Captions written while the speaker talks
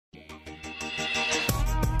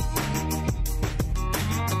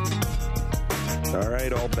All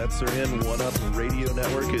right, all bets are in. One Up Radio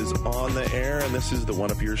Network is on the air, and this is the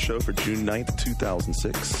One Up Your Show for June 9th,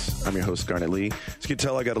 2006. I'm your host, Garnet Lee. As you can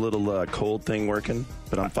tell, I got a little cold thing working,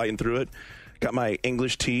 but I'm fighting through it. Got my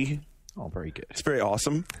English tea. Oh, very good. It's very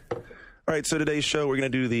awesome. All right, so today's show, we're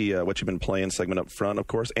going to do the What You've Been Playing segment up front, of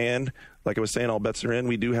course. And like I was saying, all bets are in.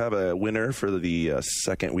 We do have a winner for the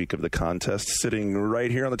second week of the contest sitting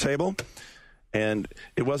right here on the table. And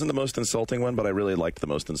it wasn't the most insulting one, but I really liked the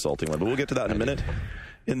most insulting one. But we'll get to that in a minute.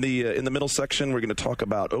 In the middle section, we're going to talk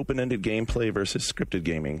about open-ended gameplay versus scripted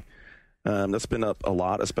gaming. That's been up a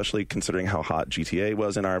lot, especially considering how hot GTA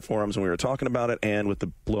was in our forums when we were talking about it, and with the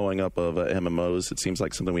blowing up of MMOs, it seems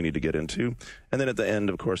like something we need to get into. And then at the end,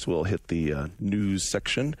 of course, we'll hit the news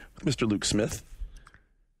section with Mr. Luke Smith.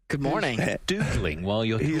 Good morning. Doodling while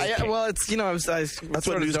you're... Well, it's, that's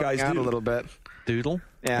what news guys do. A little bit. Doodle?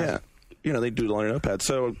 Yeah. They doodle on their notepad.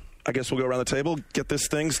 So I guess we'll go around the table, get this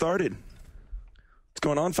thing started. What's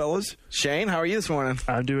going on, fellas? Shane, how are you this morning?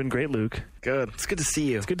 I'm doing great, Luke. Good. It's good to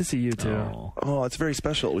see you. It's good to see you, too. Oh, it's very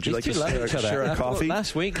special. Would you like to share a coffee?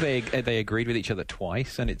 Last week, they agreed with each other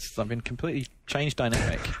twice, and it's been completely changed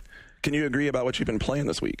dynamic. Can you agree about what you've been playing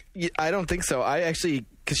this week? Yeah, I don't think so. I actually,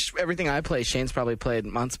 because everything I play, Shane's probably played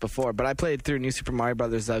months before, but I played through New Super Mario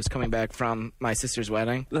Brothers as I was coming back from my sister's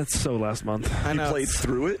wedding. That's so last month. I know. You played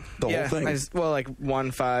through it? The whole thing? Like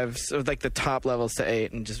 1-5, so like the top levels to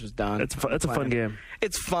 8, and just was done. It's a fun game.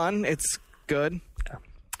 It's fun. It's good. Yeah.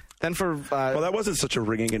 Then for... well, that wasn't such a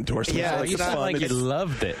ringing endorsement. Yeah, you sound like you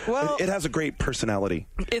loved it. Well, it has a great personality.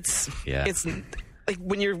 It's like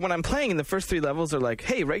when I'm playing, the first 3 levels are like,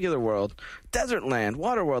 hey, regular world, desert land,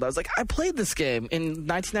 water world. I was like, I played this game in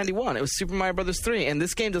 1991. It was Super Mario Brothers 3, and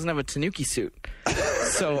this game doesn't have a Tanuki suit,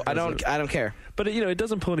 so I don't care. But it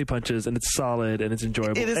doesn't pull any punches, and it's solid, and it's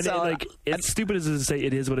enjoyable. It is solid. As stupid as it is to say,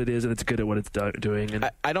 it is what it is, and it's good at what it's doing. And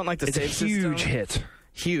I don't like the save system. It's a huge hit.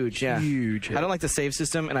 Huge, yeah. Huge hit. I don't like the save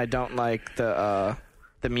system, and I don't like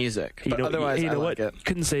the music. But otherwise, I like it.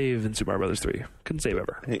 Couldn't save in Super Mario Brothers 3. Couldn't save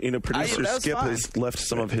ever. Producer Skip has left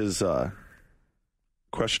some of his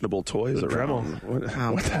questionable toys around. What the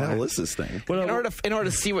hell is this thing? Well, in order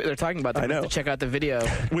to see what they're talking about, they have to check out the video.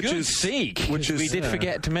 We did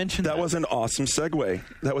forget to mention that was an awesome segue.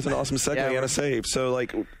 And a save. So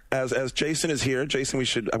as Jason is here,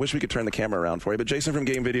 I wish we could turn the camera around for you, but Jason from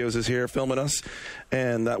Game Videos is here filming us,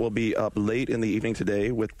 and that will be up late in the evening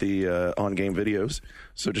today with the on Game Videos.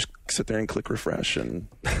 So just sit there and click refresh and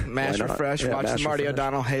mash refresh. Watch the Marty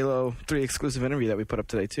O'Donnell Halo 3 exclusive interview that we put up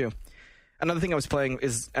today too. Another thing I was playing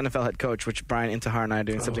is NFL Head Coach, which Brian Intihar and I are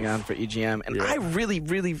doing something on for EGM. And I really,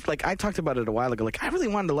 really, I talked about it a while ago. I really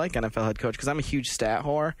wanted to like NFL Head Coach because I'm a huge stat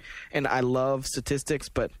whore, and I love statistics,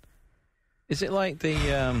 but... Is it like the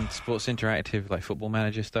Sports Interactive, Football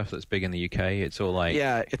Manager stuff that's big in the UK? It's all like...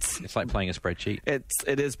 Yeah, it's like playing a spreadsheet.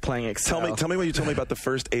 It is playing Excel. Tell me what you told me about the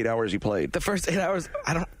first 8 hours you played. The first 8 hours,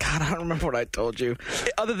 I don't remember what I told you.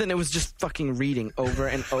 Other than it was just fucking reading over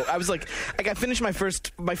and over. I was I finished my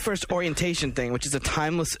first orientation thing, which is a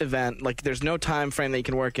timeless event. There's no time frame that you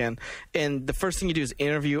can work in. And the first thing you do is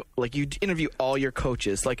interview all your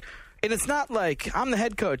coaches. And it's not like I'm the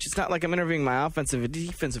head coach. It's not like I'm interviewing my offensive and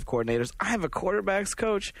defensive coordinators. I have a quarterbacks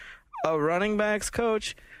coach, a running backs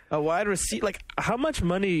coach, a wide receiver. How much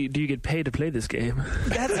money do you get paid to play this game?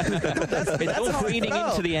 It's all feeding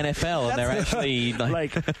into the NFL, and they're actually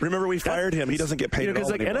remember, we fired him. He doesn't get paid at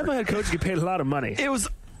all anymore. NFL head coaches get paid a lot of money. It was...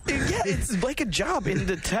 Yeah, it's like a job. In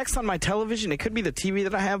the text on my television, it could be the TV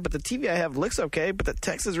that I have, but the TV I have looks okay, but the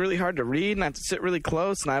text is really hard to read, and I have to sit really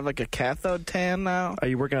close, and I have a cathode tan now. Are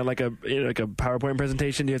you working on a PowerPoint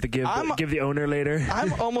presentation you have to give the owner later?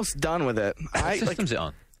 I'm almost done with it. What system's it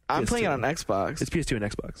on? I'm PS2. playing it on Xbox. It's PS2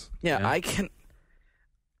 and Xbox. Yeah, I can...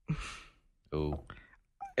 Oh.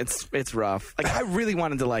 It's rough. I really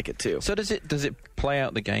wanted to like it too. So does it play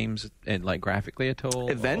out the games graphically at all?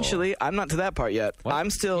 Eventually, I'm not to that part yet. What? I'm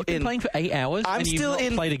still You've been playing for 8 hours. You've not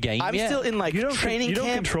played a game. I'm still in training you don't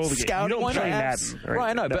camp. Control the game. Scouting. You don't play Madden. Right,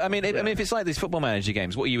 I know. But I mean, if it's like these Football Manager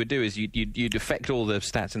games, what you would do is you'd affect all the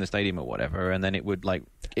stats in the stadium or whatever, and then it would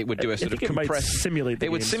do a sort of compressed simulate.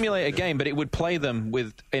 It would simulate a game, but it would play them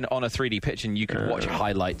on a 3D pitch, and you could watch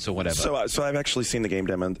highlights or whatever. So I've actually seen the game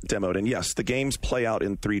demoed, and yes, the games play out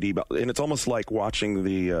in 3D, and it's almost like watching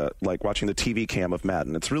the TV cam of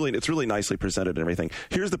Madden. It's really nicely presented and everything.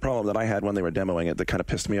 Here's the problem that I had when they were demoing it that kind of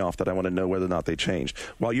pissed me off, that I want to know whether or not they changed.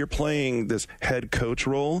 While you're playing this head coach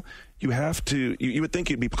role, you have to, you would think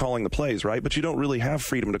you'd be calling the plays, right? But you don't really have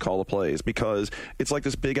freedom to call the plays because it's like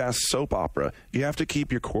this big ass soap opera. You have to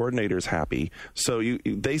keep your coordinators happy. So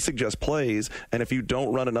they suggest plays, and if you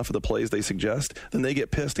don't run enough of the plays they suggest, then they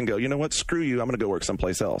get pissed and go, you know what, screw you, I'm going to go work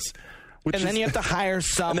someplace else. And then you have to hire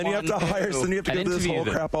someone. And then you have to hire. So then you have to And go through this whole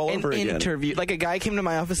interview them. crap all over again. Interview. Like a guy came to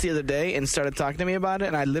my office the other day and started talking to me about it,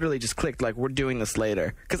 and I literally just clicked like, "We're doing this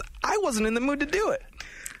later," because I wasn't in the mood to do it.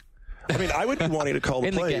 I mean, I would be wanting to call the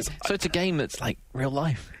In the plays. game. So it's a game that's like real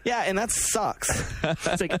life. Yeah, and that sucks.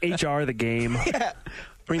 It's like HR the game. Yeah.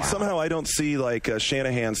 I mean, somehow I don't see like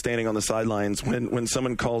Shanahan standing on the sidelines when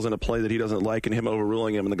someone calls in a play that he doesn't like and him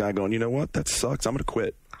overruling him and the guy going, you know what, that sucks, I'm going to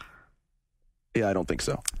quit. Yeah, I don't think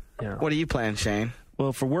so. Yeah. What are you playing, Shane?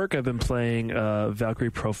 Well, for work, I've been playing Valkyrie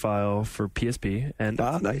Profile for PSP, and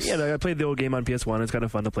Nice. Yeah, I played the old game on PS1. It's kind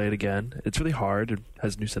of fun to play it again. It's really hard. It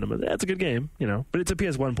has new cinema. Yeah, it's a good game, but it's a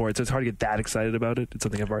PS1 port, so it's hard to get that excited about it. It's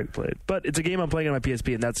something I've already played, but it's a game I'm playing on my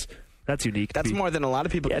PSP, and that's unique. That's more than a lot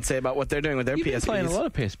of people can say about what they're doing with their You've been PSPs. playing a lot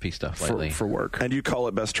of PSP stuff lately. for work. And you call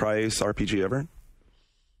it best Tri-Ace RPG ever?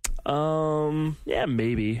 Yeah,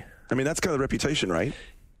 maybe. I mean, that's kind of the reputation, right?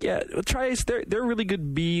 Yeah, Tri-Ace, they're a really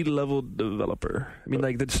good B-level developer. I mean,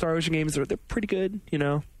 like the Star Ocean games, they're pretty good.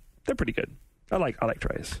 They're pretty good. I like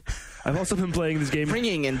Tri-Ace. I've also been playing this game.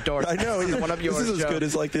 Ringing endorsement. I know. One of yours. This is as good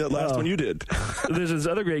as like the last one you did. There's this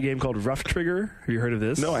other great game called Rough Trigger. Have you heard of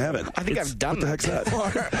this? No, I haven't. I think I've done What the heck's that?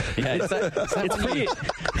 Yeah, It's pretty.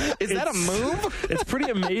 Is that a move? It's pretty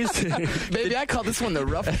amazing. Maybe I call this one the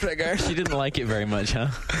rough trigger. She didn't like it very much, huh?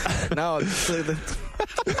 No,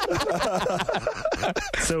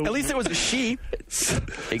 So at least it was a sheep. so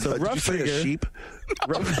Did Rough you say Trigger. a sheep?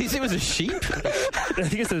 At least it was a sheep. I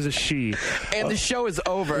think there's a she. And the show is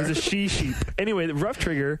over. There's a sheep. Anyway, the Rough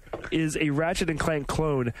Trigger is a Ratchet and Clank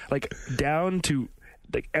clone, like down to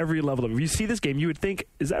like every level of it. If you see this game, you would think,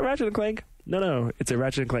 is that Ratchet and Clank? No, it's a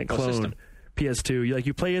Ratchet and Clank What clone. system? PS2.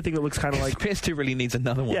 You play a thing that looks kind of like. PS2 really needs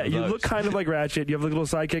another one. Yeah, of you those. look kind of like Ratchet. You have a little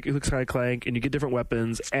sidekick who looks kind of Clank, and you get different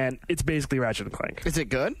weapons, and it's basically Ratchet and Clank. Is it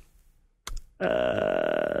good?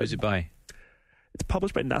 Who's it by? It's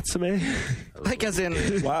published by Natsume. Like as in,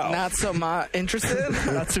 Wow. not so interested?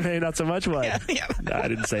 Natsume, not so much. What? Yeah. No, I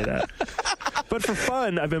didn't say that. But for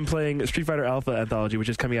fun, I've been playing Street Fighter Alpha Anthology, which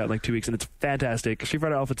is coming out in like 2 weeks, and it's fantastic. Street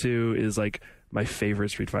Fighter Alpha 2 is like my favorite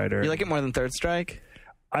Street Fighter. You like it more than Third Strike?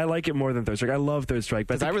 I like it more than Third Strike. I love Third Strike,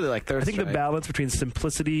 but Because I really like Third I think Strike. the balance between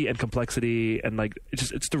simplicity and complexity and like it's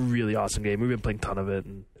just a really awesome game. We've been playing a ton of it.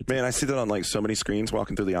 And Man, I see that on like so many screens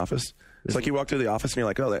walking through the office. It's like you walk through the office and you're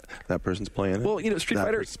like, oh, that person's playing it. well, Street That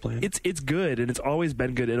Fighter, person's playing it. it's good and it's always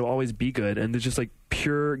been good and it'll always be good. And there's just like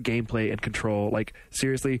pure gameplay and control. Like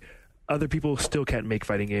seriously, other people still can't make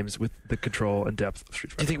fighting games with the control and depth of Street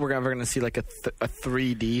Do you Fighter. think we're ever going to see like a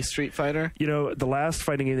 3D Street Fighter? The last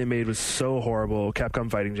fighting game they made was so horrible.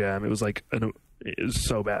 Capcom Fighting Jam. It was like it was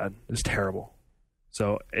so bad. It was terrible.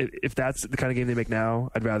 So if that's the kind of game they make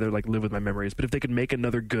now, I'd rather like live with my memories. But if they could make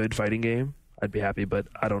another good fighting game, I'd be happy. But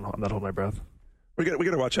I'm not holding my breath. We got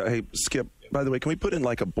to watch out. Hey, Skip, by the way, can we put in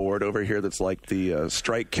like a board over here that's like the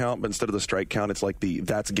strike count, but instead of the strike count, it's like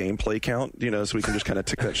that's gameplay count, so we can just kind of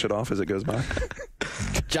tick that shit off as it goes by?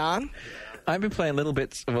 John? I've been playing little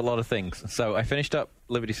bits of a lot of things. So I finished up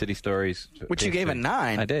Liberty City Stories. Which you gave a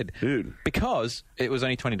 9. I did. Dude. Because it was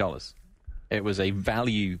only $20. It was a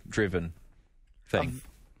value-driven thing.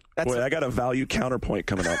 That's Boy, I got a value counterpoint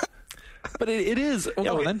coming up. But it is.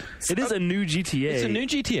 Go on, then. It is a new GTA. It's a new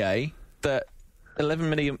GTA that 11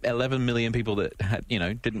 million people that had,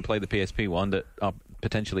 didn't play the PSP one that are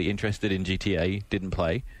potentially interested in GTA didn't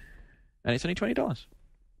play. And it's only $20.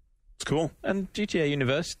 It's cool. And GTA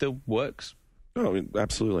Universe still works. Oh,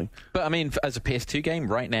 absolutely. But, I mean, as a PS2 game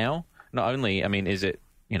right now, not only, is it,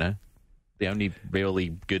 the only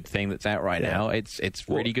really good thing that's out right now, it's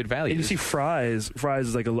really good value. And you see Fry's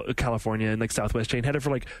is like a California and like Southwest chain had it for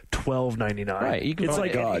like $12.99. Right, you can it's buy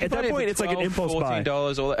like it, at that point it's like an impulse buy.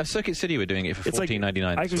 $14, or Circuit City were doing it for It's like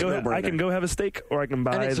 $14.99. I can go have a steak or I can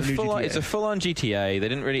buy and it's the new GTA. It's a full-on GTA. They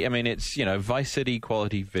didn't really. It's Vice City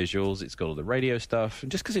quality visuals. It's got all the radio stuff.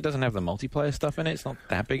 And just because it doesn't have the multiplayer stuff in it, it's not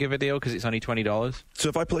that big of a deal because it's only $20. So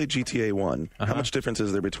if I play GTA 1, how much difference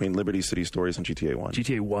is there between Liberty City Stories and GTA 1?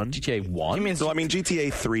 GTA 1? GTA 1. You mean So,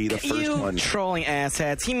 GTA 3, the first you one. trolling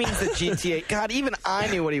asshats. He means the GTA. God, even I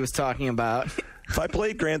knew what he was talking about. If I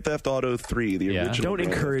played Grand Theft Auto 3, the Yeah. original Don't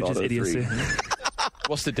Grand encourage Theft his Auto 3. idiocy.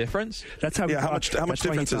 What's the difference? That's how. Yeah, how much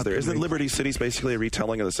difference is there? Isn't Liberty City's basically a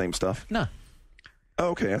retelling of the same stuff? No.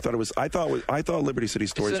 Oh, okay. I thought Liberty City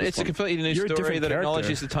Stories was It's a fun. completely new You're a story different that character.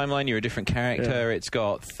 acknowledges the timeline. You're a different character. Yeah. It's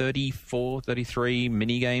got 33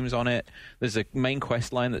 mini games on it. There's a main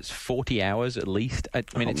quest line that's 40 hours at least. It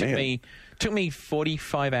took me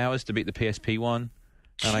 45 hours to beat the PSP one,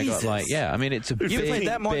 and Jesus. I got it's a You big, played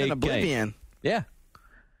that more big than Oblivion. game. Yeah.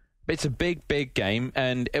 It's a big, big game,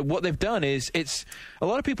 and what they've done is a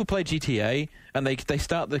lot of people play GTA and they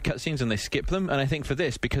start the cutscenes and they skip them. And I think for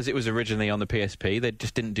this, because it was originally on the PSP, they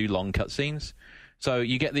just didn't do long cutscenes. So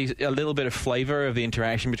you get a little bit of flavor of the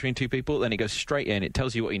interaction between two people, then it goes straight in. It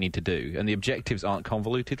tells you what you need to do, and the objectives aren't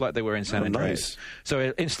convoluted like they were in San Andreas. Nice.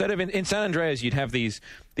 So instead of in San Andreas, you'd have these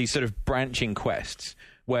sort of branching quests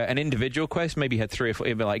where an individual quest maybe had 3 or 4.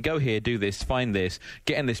 It'd be like, go here, do this, find this,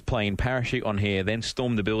 get in this plane, parachute on here, then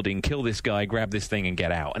storm the building, kill this guy, grab this thing, and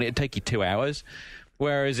get out. And it'd take you 2 hours.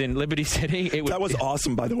 Whereas in Liberty City, it would... That was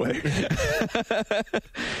awesome, by the way.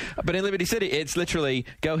 But in Liberty City, it's literally,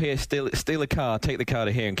 go here, steal a car, take the car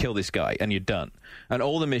to here, and kill this guy, and you're done. And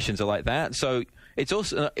all the missions are like that. So it's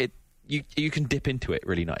also... you can dip into it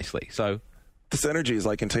really nicely. So... This energy is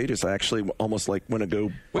like contagious. I actually almost like want to go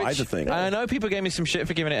buy the thing. I know people gave me some shit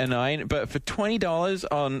for giving it a 9, but for $20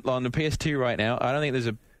 on the PS2 right now, I don't think there's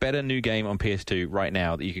a better new game on PS2 right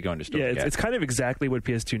now that you could go into store and get. It's kind of exactly what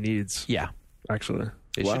PS2 needs. Yeah. Actually.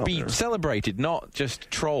 It should be celebrated, not just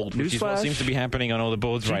trolled, which is what seems to be happening on all the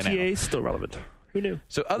boards right now. GTA is still relevant. Who knew?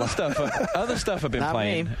 So other stuff I've been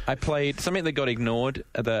playing. I played something that got ignored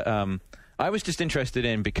that I was just interested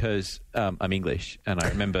in because I'm English and I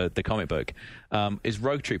remember the comic book, is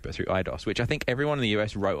Rogue Trooper through IDOS, which I think everyone in the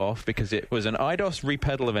US wrote off because it was an IDOS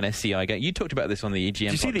repedal of an SCI game. You talked about this on the EGM podcast.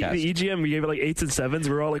 Did you see the EGM? We gave it like 8s and 7s. We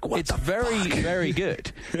were all like, what It's very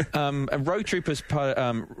good. Rogue Troopers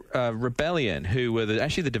Rebellion, who were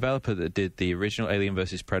actually the developer that did the original Alien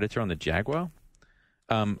vs. Predator on the Jaguar,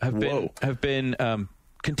 have been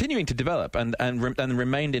continuing to develop and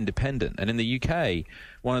remained independent. And in the UK,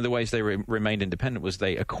 one of the ways they remained independent was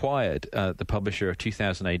they acquired the publisher of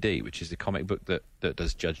 2000 AD, which is the comic book that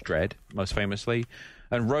does Judge Dredd, most famously.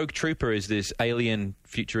 And Rogue Trooper is this alien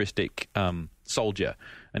futuristic soldier,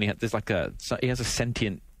 and he has a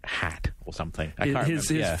sentient hat or something.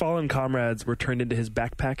 His fallen comrades were turned into his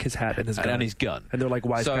backpack, his hat, and his gun. And his gun. And they're like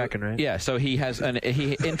wisecracking, right? Yeah, so he has what? This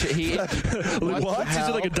is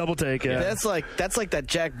like a double take. Yeah. That's like that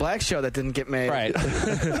Jack Black show that didn't get made. Right.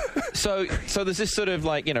 So there's this sort of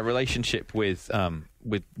like, relationship with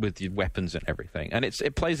the weapons and everything, and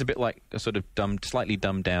it plays a bit like a sort of slightly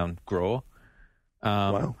dumbed down Graw.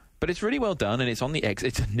 Wow. But it's really well done, and it's on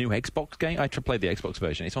it's a new Xbox game. I played the Xbox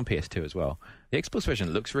version. It's on PS2 as well. The Xbox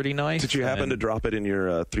version looks really nice. Did you happen to drop it in your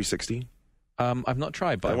 360? I've not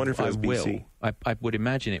tried, but I wonder if it was will. I would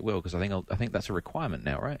imagine it will, because I think that's a requirement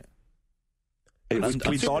now, right?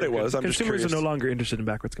 We thought it was. I'm just Consumers curious. are no longer interested in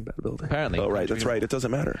backwards compatibility. Apparently. Oh, right. That's right. It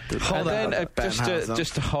doesn't matter. Hold and on. then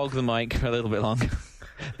just to hog the mic a little bit longer,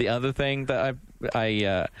 the other thing that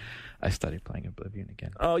I started playing Oblivion again.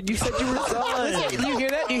 Oh, you said you were done. You hear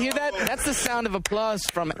that? You hear that? That's the sound of applause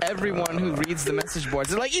from everyone who reads the message boards.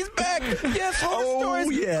 They're like, he's back! Yes, horror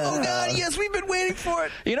stories! Yeah. Oh, God, yes, we've been waiting for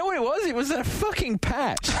it! You know what it was? It was a fucking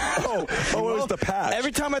patch. Oh, it was the patch.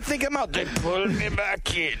 Every time I think I'm out, they pull me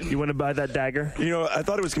back in. You want to buy that dagger? I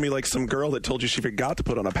thought it was going to be like some girl that told you she forgot to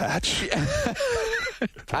put on a patch.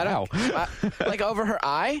 I don't know. Like over her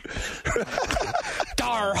eye?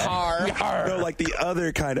 Darhar. No, like the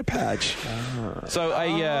other kind of patch. So I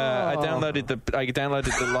downloaded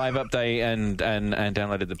the live update and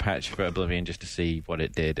downloaded the patch for Oblivion just to see what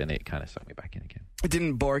it did, and it kind of sucked me back in again. It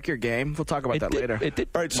didn't bork your game. We'll talk about that later. It did.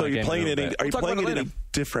 All right, so you're playing it. Are you playing it any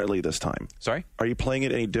differently this time? Sorry? Are you playing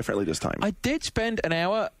it any differently this time? I did spend an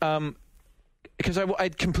hour because I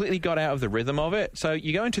completely got out of the rhythm of it. So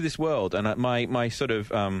you go into this world, and my sort of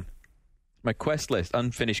my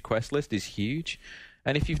unfinished quest list is huge.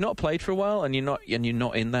 And if you've not played for a while and you're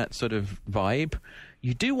not in that sort of vibe,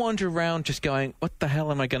 you do wander around just going, "What the hell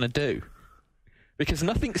am I going to do?" Because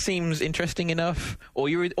nothing seems interesting enough, or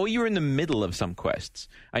you're in the middle of some quests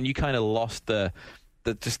and you kind of lost the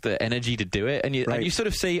energy to do it, and you sort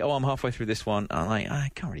of see, I'm halfway through this one, and I'm like, I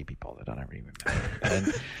can't really be bothered. I don't really remember.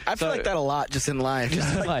 And I feel like that a lot just in life.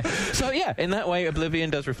 So yeah, in that way,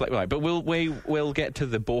 Oblivion does reflect life. But we'll get to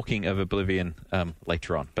the balking of Oblivion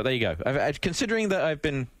later on. But there you go. Considering that I've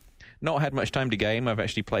been not had much time to game, I've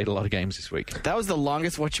actually played a lot of games this week. That was the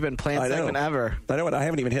longest what you've been playing segment ever. I know, and I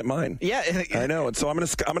haven't even hit mine. Yeah, I know, and so I'm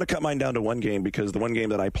gonna cut mine down to one game, because the one game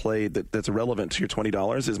that I played that's relevant to your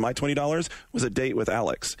 $20 is my $20 was a date with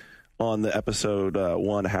Alex on the episode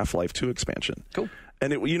 1 Half-Life 2 expansion. Cool.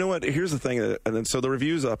 And you know what? Here's the thing. And then so the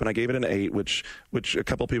review's up, and I gave it an 8, which a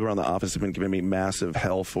couple people around the office have been giving me massive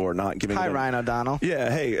hell for not giving. Hi, Ryan O'Donnell. Yeah.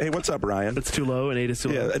 Hey, what's up, Ryan? That's too low. An 8 is too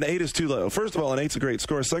low. Yeah, an 8 is too low. First of all, an 8's a great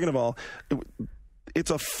score. Second of all, it's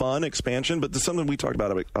a fun expansion. But something we talked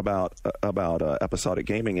about episodic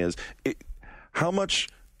gaming is how much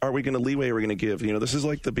are we going to leeway are we going to give? This is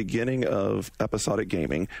like the beginning of episodic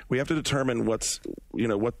gaming. We have to determine what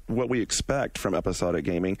we expect from episodic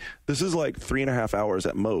gaming. This is like 3.5 hours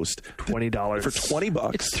at most. $20 for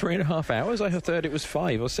 $20. It's 3.5 hours. I thought it was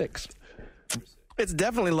 5 or 6. It's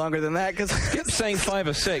definitely longer than that because Skip's saying 5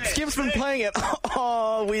 or 6. Skip's been playing it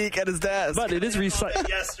all week at his desk. But it is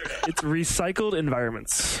yesterday. It's recycled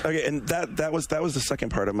environments. Okay, and that was the second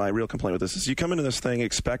part of my real complaint with this is you come into this thing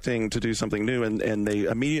expecting to do something new, and they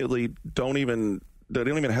immediately don't even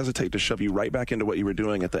hesitate to shove you right back into what you were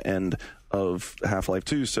doing at the end of Half-Life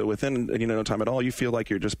 2. So within no time at all, you feel like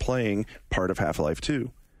you're just playing part of Half-Life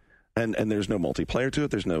 2. And there's no multiplayer to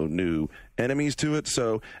it. There's no new enemies to it.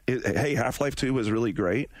 So, hey, Half-Life 2 was really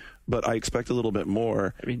great, but I expect a little bit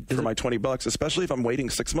more for my $20, especially if I'm waiting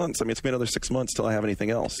 6 months. I mean, it's been another 6 months till I have anything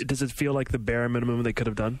else. Does it feel like the bare minimum they could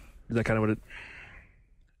have done? Is that kind of what it...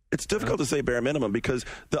 It's difficult to say bare minimum because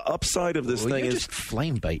the upside of this thing you is just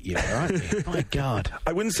flame bait you, aren't you? My God.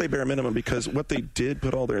 I wouldn't say bare minimum because what they did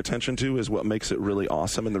put all their attention to is what makes it really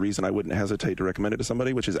awesome, and the reason I wouldn't hesitate to recommend it to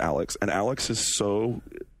somebody, which is Alex. And Alex is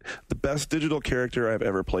the best digital character I've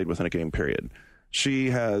ever played with in a game, period. She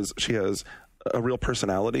has a real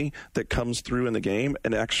personality that comes through in the game,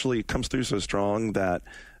 and actually comes through so strong that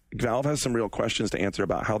Valve has some real questions to answer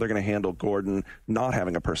about how they're going to handle Gordon not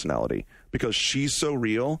having a personality, because she's so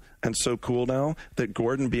real and so cool now that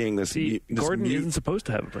Gordon being this Gordon isn't supposed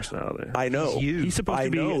to have a personality. I know. He's supposed to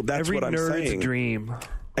be that's every what I'm nerd's saying. dream.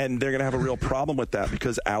 And they're going to have a real problem with that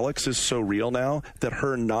because Alex is so real now that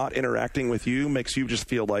her not interacting with you makes you just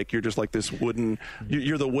feel like you're just like this wooden.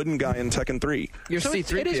 You're the wooden guy in Tekken 3. You're So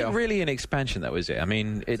C3PO. it isn't really an expansion, though, is it? I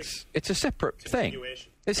mean, it's a separate thing.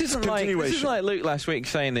 This isn't like Luke last week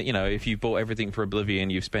saying that if you bought everything for Oblivion,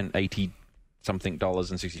 you've spent $80-something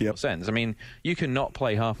and 64 cents. I mean, you can not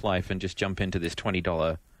play Half-Life and just jump into this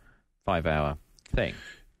 $20 5-hour thing.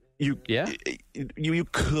 You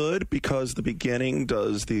could, because the beginning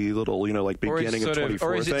does the little beginning of 24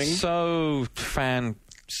 or is thing. it so fan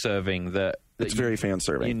serving that it's very fan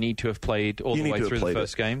serving. You need to have played all the way through the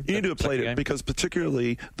first game. You need to have played it because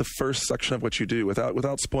particularly the first section of what you do,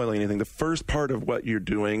 without spoiling anything, the first part of what you're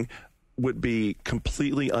doing would be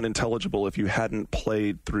completely unintelligible if you hadn't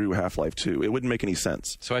played through Half-Life 2. It wouldn't make any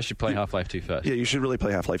sense. So I should play Half-Life 2 first. Yeah, you should really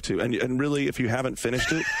play Half-Life 2. And really, if you haven't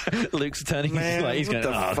finished it... Luke's turning his he's going,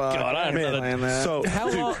 oh, God, I don't know. So,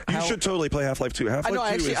 you should totally play Half-Life 2.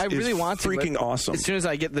 Half-Life 2 I really want to, freaking awesome. As soon as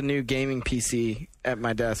I get the new gaming PC at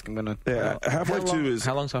my desk, I'm going to... Yeah, Half-Life 2 is...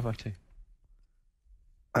 How long's Half-Life 2?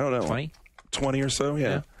 I don't know. 20 or so,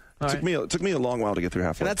 yeah. It took me a long while to get through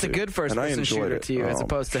Half-Life 2. And that's a good first-person shooter to you, as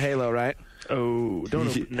opposed to Halo, right? Oh,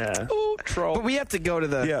 nah. Oh, troll. But we have to go to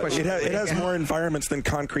the question. It has more environments than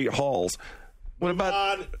concrete halls. What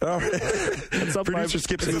about... Producer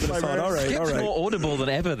Skip's moving us on. All right. Skip's more audible than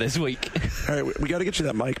ever this week. All right, we got to get you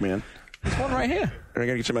that mic, man. There's one right here. I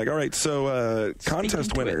got to get you a mic. All right, so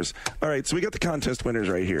contest winners. All right, so we got the contest winners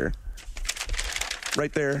right here.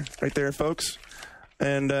 Right there, folks.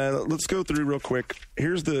 And let's go through real quick.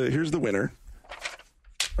 Here's the winner.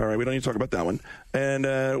 All right, we don't need to talk about that one. And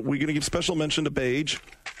we're going to give special mention to Beige.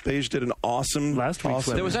 Beige did an awesome... Last week's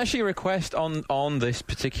There was actually a request on this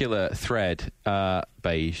particular thread,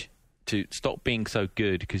 Beige, to stop being so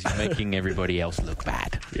good because you're making everybody else look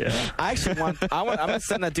bad. Yeah. I actually I'm going to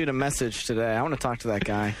send that dude a message today. I want to talk to that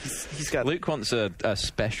guy. He's got... Luke wants a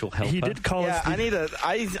special helper. He did call us... I'm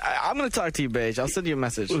going to talk to you, Beige. I'll send you a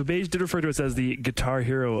message. Well, Beige did refer to us as the Guitar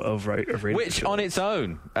Hero of Radio. Which, on its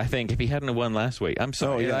own, I think, if he hadn't have won last week... I'm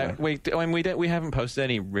sorry. Oh, yeah. We haven't posted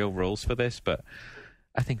any real rules for this, but...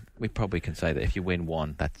 I think we probably can say that if you win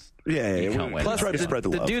one, that's you can't win. Plus, try to spread the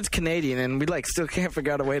love. The dude's Canadian, and we still can't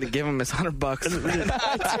figure out a way to give him his $100.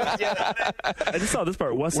 I just saw this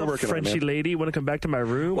part. What's up, Frenchy lady? Want to come back to my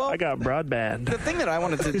room? Well, I got broadband. The thing that I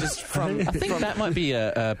wanted to just from I think that might be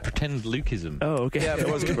a pretend Lukeism. Oh, okay. Yeah, it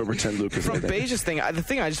was kind of a pretend Lukeism. From Beige's thing, the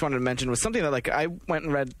thing I just wanted to mention was something that I went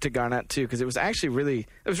and read to Garnet too, because it was actually really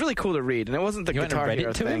cool to read, and it wasn't the Guitar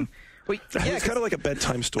Hero thing. Well, yeah, it's kind of like a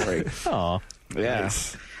bedtime story. Oh, yeah.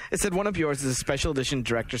 Nice. It said one of yours is a special edition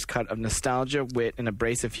director's cut of nostalgia, wit, and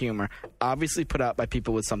abrasive humor, obviously put out by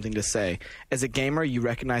people with something to say. As a gamer, you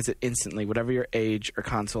recognize it instantly, whatever your age or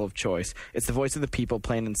console of choice. It's the voice of the people,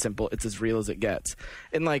 plain and simple. It's as real as it gets.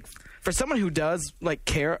 And for someone who does like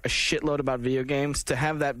care a shitload about video games, to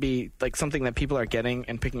have that be like something that people are getting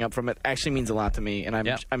and picking up from it actually means a lot to me. And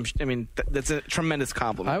that's a tremendous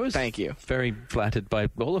compliment. I was Thank you. very flattered by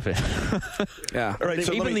all of it. Yeah. All right,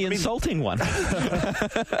 so Even the insulting one.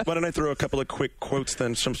 why don't I throw a couple of quick quotes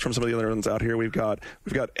then from some of the other ones out here? We've got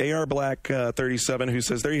AR Black 37 who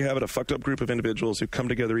says, "There you have it, a fucked up group of individuals who come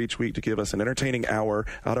together each week to give us an entertaining hour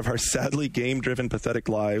out of our sadly game-driven, pathetic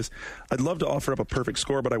lives. I'd love to offer up a perfect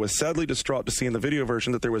score, but I was sadly distraught to see in the video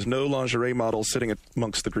version that there was no lingerie models sitting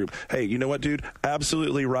amongst the group." Hey, you know what, dude?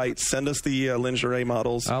 Absolutely right. Send us the lingerie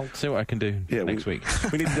models. I'll see what I can do next week.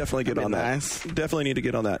 We need to definitely get on that. Nice. Definitely need to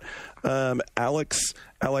get on that. Alex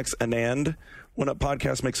Anand. One Up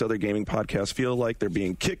Podcast makes other gaming podcasts feel like they're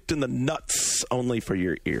being kicked in the nuts only for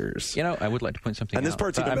your ears. You know, I would like to point something out. And this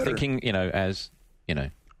part's even I'm better. thinking, as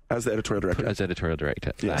the editorial director. As editorial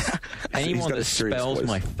director. Yes. Anyone He's got a that serious spells voice.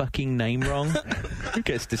 my fucking name wrong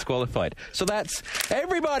gets disqualified. So that's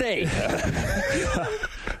everybody.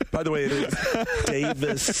 By the way, it is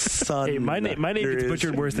Davison. Hey, my name There gets is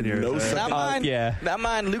butchered worse than yours. No Right? second- Not mine. yeah. Not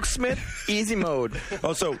mine. Luke Smith, easy mode.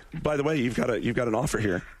 Also, by the way, you've got an offer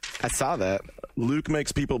here. I saw that. Luke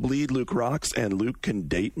makes people bleed, Luke rocks, and Luke can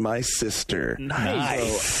date my sister.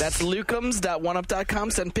 Nice. So that's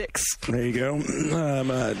lukums.oneup.com. Send pics. There you go.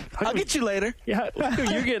 I'll get you later. Yeah,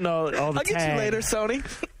 you're getting all the I'll get you tag. later, Sony.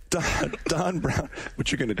 Don Brown,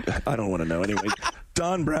 what you're going to, I don't want to know anyway.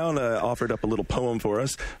 Don Brown offered up a little poem for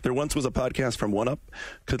us. There once was a podcast from One Up,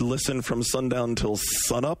 could listen from sundown till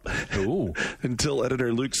sunup. Ooh. Until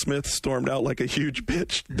editor Luke Smith stormed out like a huge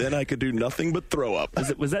bitch. Then I could do nothing but throw up.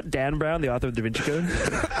 Was that Dan Brown, the author of Da Vinci Code?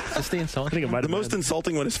 Just the insult. I think it might The have most been.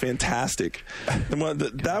 insulting one is fantastic. The one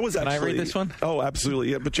that was Can I actually. read this one? Oh,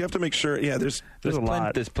 absolutely. Yeah, but you have to make sure. Yeah, there's There's a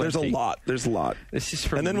lot. There's a plenty. lot. There's a lot. This is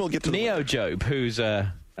from And then we'll get to the- Neo Job, who's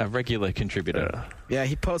a regular contributor. Yeah,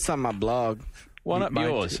 he posts on my blog. One up Mine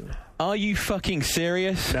yours. too. Are you fucking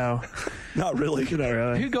serious? No, Not really. not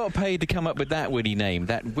really. Who got paid to come up with that witty name?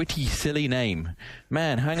 That witty, silly name?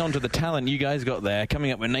 Man, hang on to the talent you guys got there, coming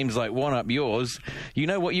up with names like One Up Yours. You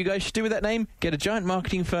know what you guys should do with that name? Get a giant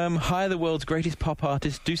marketing firm, hire the world's greatest pop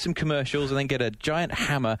artist, do some commercials, and then get a giant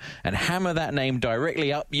hammer and hammer that name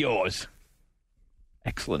directly up yours.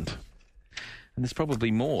 Excellent. And there's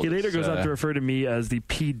probably more. He later that's, goes on to refer to me as the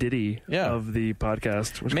P. Diddy Yeah. of the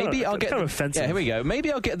podcast. Which Maybe I'll get kind of offensive. Yeah, here we go. Maybe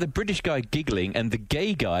I'll get the British guy giggling and the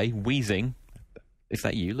gay guy wheezing. Is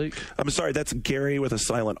that you, Luke? I'm sorry. That's Gary with a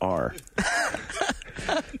silent R.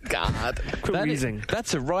 God. Quit That is- wheezing.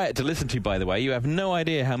 that's a riot to listen to, by the way. You have no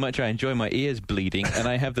idea how much I enjoy my ears bleeding, and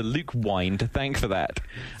I have the Luke whine to thank for that.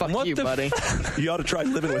 Fuck And what you, the buddy. You ought to try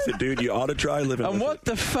living with it, dude. You ought to try living And with what it.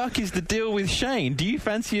 the fuck is the deal with Shane? Do you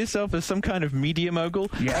fancy yourself as some kind of media mogul?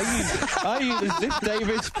 Yes. Are you the Ziff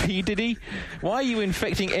Davis P. Diddy? Why are you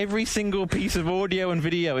infecting every single piece of audio and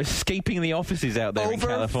video escaping the offices out there in Over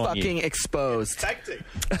California? fucking exposed.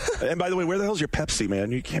 And by the way, where the hell's your Pepsi,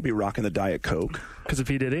 man? You can't be rocking the Diet Coke. Because of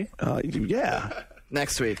P. Diddy? Yeah.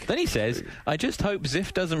 Next week. Then he says, I just hope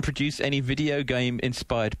Ziff doesn't produce any video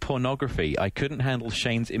game-inspired pornography. I couldn't handle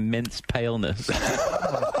Shane's immense paleness.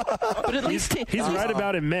 But at least He's right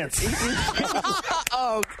about immense.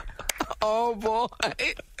 Oh boy.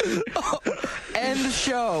 End the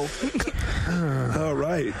show. All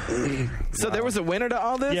right. So there was a winner to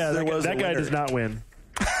all this? Yeah, There was that a guy winner. does not win.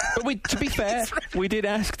 But to be fair, we did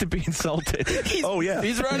ask to be insulted. Oh, yeah.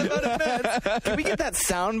 He's right about it. Can we get that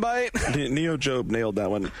soundbite? Neo Job nailed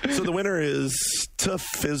that one. So the winner is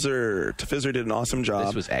Tafizzer. Tafizzer did an awesome job.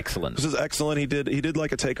 This was excellent. This is excellent. He did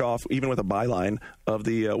like a takeoff, even with a byline of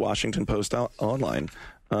the Washington Post online.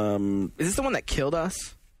 Is this the one that killed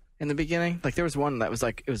us in the beginning? Like there was one that was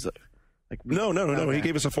like it was like No. Okay. He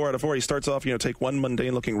gave us a 4 out of 4. He starts off, take one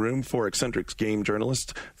mundane-looking room, 4 eccentric game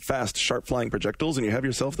journalists, fast, sharp-flying projectiles, and you have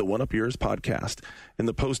yourself the One Up Yours podcast. In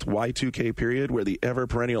the post-Y2K period, where the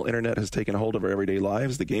ever-perennial internet has taken hold of our everyday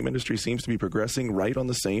lives, the game industry seems to be progressing right on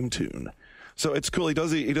the same tune. So it's cool. He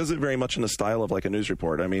does it very much in the style of like a news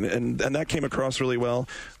report. I mean, and that came across really well.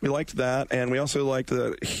 We liked that, and we also liked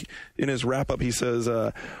that in his wrap-up he says,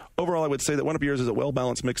 overall, I would say that One Up Yours is a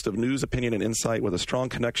well-balanced mix of news, opinion, and insight with a strong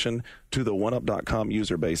connection to the OneUp.com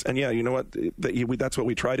user base. And yeah, you know what? That's what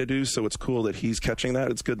we try to do, so it's cool that he's catching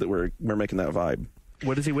that. It's good that we're making that vibe.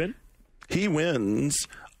 What does he win? He wins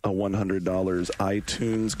a $100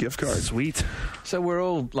 iTunes gift card. Sweet. So we're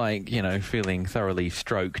all feeling thoroughly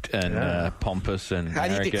stroked and pompous and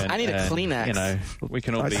arrogant. I need a and, Kleenex. We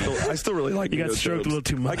can all be. I still really like You got Neo stroked Jobs. a little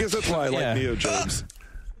too much. I guess that's why I like Yeah. Neo Jobs.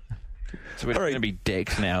 So we're all right. going to be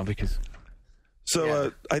dicks now because.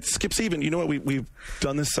 So Skip's even. You know what? We've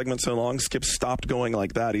done this segment so long. Skip stopped going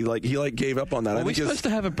like that. He gave up on that. Are we supposed to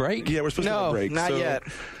have a break? Yeah, we're supposed to have a break. No, not yet.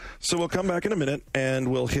 So we'll come back in a minute,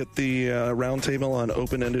 and we'll hit the roundtable on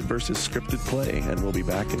open-ended versus scripted play, and we'll be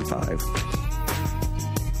back in 5.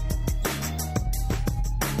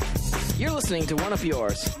 You're listening to One Up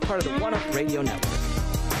Yours, part of the One Up Radio Network.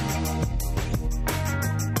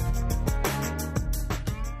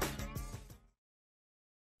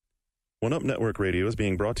 One Up Network Radio is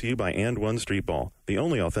being brought to you by And One Street Ball, the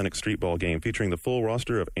only authentic street ball game featuring the full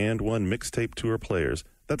roster of And One Mixtape Tour players.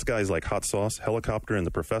 That's guys like Hot Sauce, Helicopter, and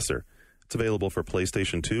The Professor. It's available for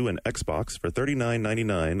PlayStation 2 and Xbox for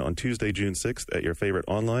 $39.99 on Tuesday, June 6th at your favorite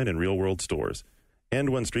online and real-world stores.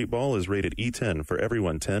 And One Street Ball is rated E10 for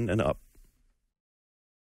everyone 10 and up.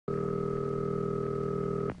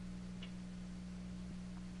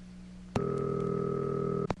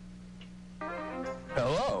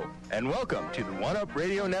 Hello, and welcome to the One Up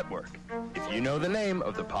Radio Network. If you know the name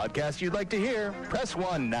of the podcast you'd like to hear, press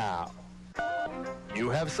 1 now. You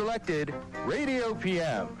have selected Radio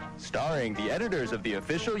PM, starring the editors of the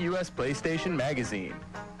official U.S. PlayStation magazine.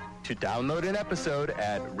 To download an episode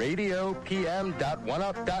at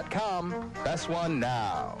radiopm.oneup.com, press 1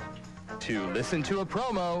 now. To listen to a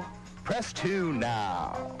promo, press 2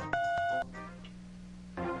 now.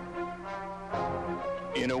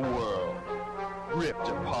 In a world ripped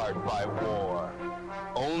apart by war,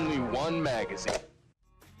 only one magazine.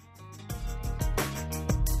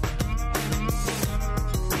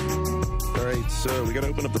 All right, so we got to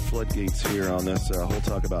open up the floodgates here on this whole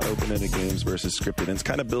talk about open-ended games versus scripted. And it's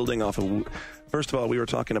kind of building off of, first of all, we were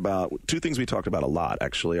talking about two things we talked about a lot,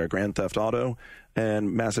 actually, are Grand Theft Auto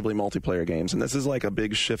and massively multiplayer games. And this is like a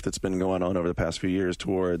big shift that's been going on over the past few years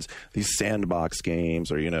towards these sandbox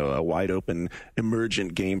games or, a wide open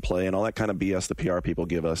emergent gameplay and all that kind of BS the PR people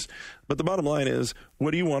give us. But the bottom line is,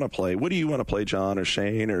 what do you want to play? What do you want to play, John or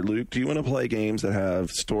Shane or Luke? Do you want to play games that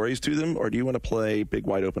have stories to them, or do you want to play big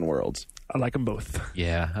wide open worlds? I like them both.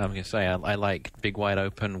 Yeah, I'm going to say I like big wide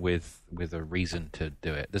open with a reason to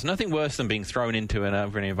do it. There's nothing worse than being thrown into an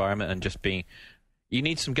environment and just being... You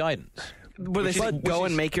need some guidance. Where they said go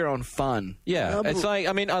and make your own fun. Yeah, it's like,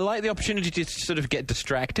 I like the opportunity to sort of get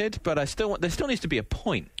distracted, but there still needs to be a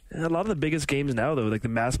point. And a lot of the biggest games now, though, like the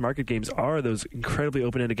mass market games, are those incredibly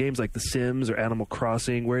open-ended games like The Sims or Animal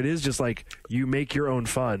Crossing, where it is just like you make your own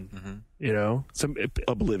fun. Mm-hmm.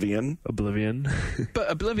 Oblivion.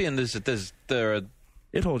 But Oblivion,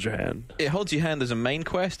 it holds your hand. It holds your hand. There's a main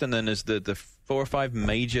quest, and then there's the 4 or 5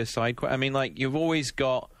 major side quests. You've always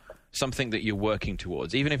got something that you're working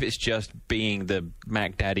towards, even if it's just being the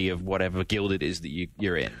Mac Daddy of whatever guild it is that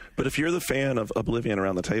you're in. But if you're the fan of Oblivion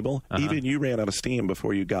around the table, even you ran out of steam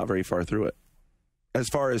before you got very far through it, as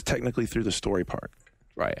far as technically through the story part.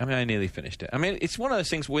 Right. I nearly finished it. It's one of those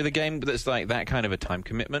things with a game that's like that kind of a time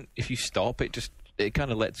commitment. If you stop, it kind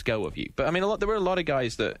of lets go of you. But there were a lot of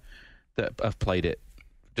guys that have played it.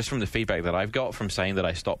 Just from the feedback that I've got from saying that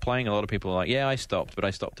I stopped playing, a lot of people are like, "Yeah, I stopped, but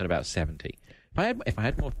I stopped at about 70." If I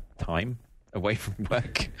had more time away from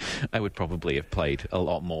work, I would probably have played a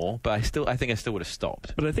lot more. But I think I still would have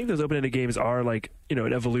stopped. But I think those open-ended games are like,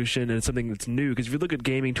 an evolution and it's something that's new. Because if you look at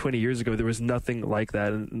gaming 20 years ago, there was nothing like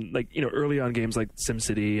that. And early on games like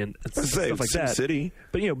SimCity and stuff like that. SimCity.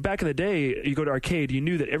 But back in the day, you go to arcade, you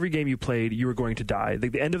knew that every game you played, you were going to die.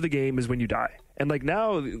 Like the end of the game is when you die. And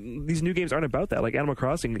now these new games aren't about that. Like Animal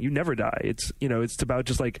Crossing, you never die. It's it's about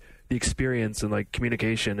just like the experience and like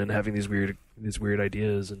communication and having these weird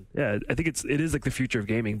ideas. And yeah, I think it is like the future of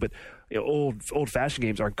gaming. But old-fashioned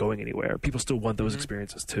games aren't going anywhere. People still want those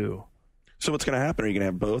experiences too. So what's going to happen? Are you going to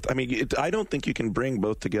have both? I don't think you can bring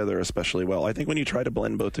both together especially well. I think when you try to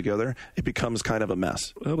blend both together, it becomes kind of a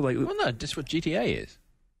mess. Well, no, just what GTA is.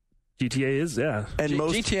 GTA is, yeah. And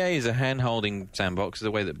GTA is a hand-holding sandbox, the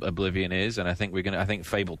way that Oblivion is, and I think I think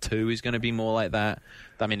Fable 2 is going to be more like that.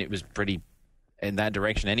 It was pretty in that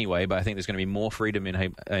direction anyway, but I think there's going to be more freedom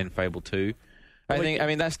in Fable 2. I think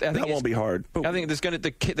that won't be hard. I think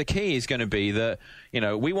the key is going to be that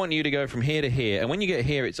we want you to go from here to here, and when you get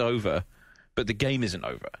here, it's over. But the game isn't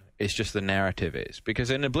over. It's just the narrative is.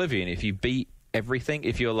 Because in Oblivion, if you beat everything,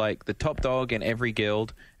 if you're like the top dog in every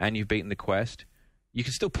guild and you've beaten the quest, you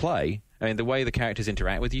can still play. The way the characters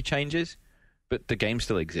interact with you changes, but the game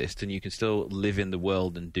still exists and you can still live in the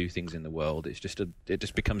world and do things in the world. It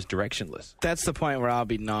just becomes directionless. That's the point where I'll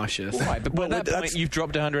be nauseous. Right, but at that point, you've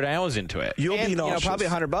dropped 100 hours into it. You'll be nauseous. Probably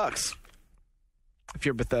 $100. If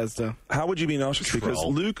you're Bethesda. How would you be nauseous? Because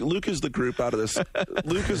Luke is the group out of this.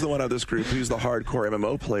 Luke is the one out of this group who's the hardcore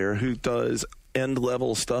MMO player who does end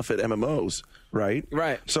level stuff at MMOs, right?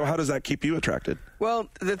 Right. So how does that keep you attracted? Well,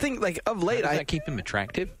 the thing, like, of late, Does that keep him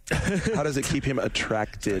attractive? How does it keep him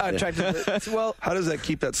attracted? Well, How does that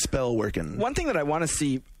keep that spell working? one thing that I want to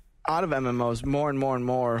see out of MMOs more and more and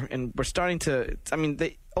more, and we're starting to, I mean,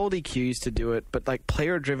 the old EQ used to do it, but like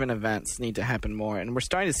player-driven events need to happen more, and we're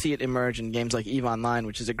starting to see it emerge in games like EVE Online,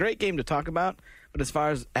 which is a great game to talk about, but as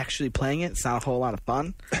far as actually playing it, it's not a whole lot of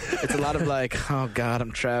fun. It's a lot of like, oh god,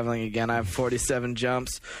 I'm traveling again, I have 47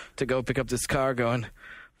 jumps to go pick up this cargo, and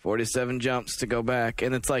 47 jumps to go back,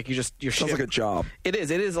 and it's like you're Sounds like a job. It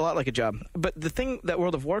is a lot like a job. But the thing that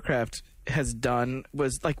World of Warcraft has done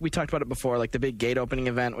was, like we talked about it before, like the big gate opening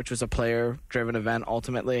event, which was a player-driven event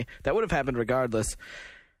ultimately. That would have happened regardless.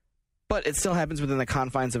 But it still happens within the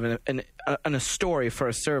confines of a story for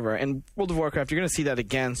a server. In World of Warcraft, you're going to see that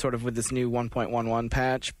again sort of with this new 1.11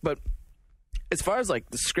 patch. But as far as like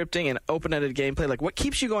the scripting and open-ended gameplay, like what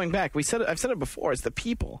keeps you going back? I've said it before. It's the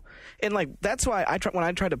people, and like that's why when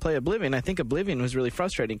I tried to play Oblivion, I think Oblivion was really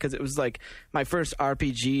frustrating because it was like my first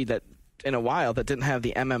RPG that in a while that didn't have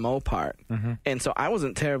the MMO part, and so I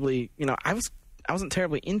wasn't terribly, I wasn't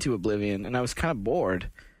terribly into Oblivion, and I was kind of bored,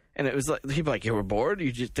 and it was like people were like, you were bored?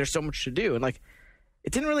 There's so much to do, and like.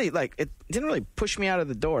 It didn't really push me out of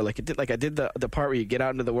the door like it did. Like I did the part where you get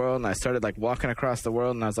out into the world, and I started like walking across the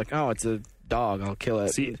world, and I was like, oh, it's a dog, I'll kill it.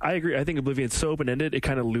 See, I agree. I think Oblivion's so open-ended, it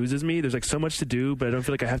kind of loses me. There's like so much to do, but I don't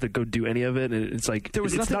feel like I have to go do any of it. And it's like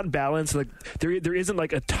it's not balanced. Like there isn't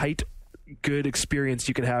like a tight, good experience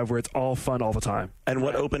you can have where it's all fun all the time. And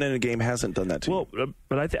what open-ended game hasn't done that to you? Well,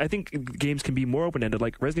 but I think games can be more open-ended.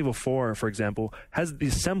 Like Resident Evil 4, for example, has the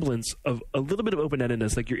semblance of a little bit of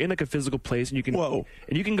open-endedness. Like you're in like a physical place, and you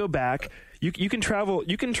can go back. You can travel.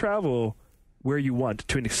 You can travel where you want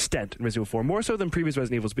to an extent in Resident Evil 4, more so than previous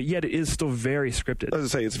Resident Evils, but yet it is still very scripted. I was going to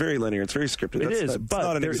say, it's very linear, it's very scripted. That's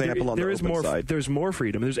not an example on the open side. There's more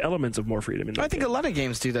freedom. There's elements of more freedom in that I think game. a lot of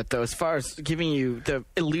games do that, though, as far as giving you the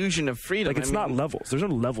illusion of freedom. Like, it's not levels. There's no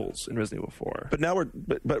levels in Resident Evil 4. But now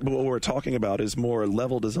what we're talking about is more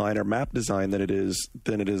level design or map design than it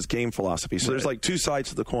is game philosophy. So there's like two sides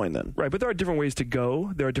to the coin then. Right, but there are different ways to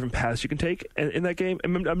go. There are different paths you can take in that game.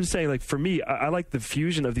 And I'm just saying, like, for me, I like the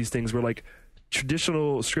fusion of these things where, like,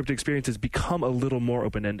 traditional scripted experiences become a little more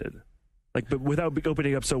open-ended, like, but without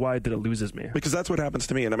opening up so wide that it loses me. Because that's what happens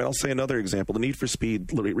to me. And I mean, I'll say another example. The Need for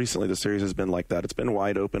Speed, recently the series has been like that. It's been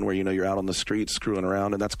wide open where, you're out on the street screwing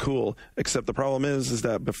around, and that's cool. Except the problem is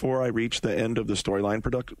that before I reach the end of the storyline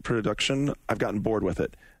production, I've gotten bored with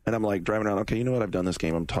it. And I'm like driving around, okay, you know what? I've done this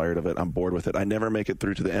game. I'm tired of it. I'm bored with it. I never make it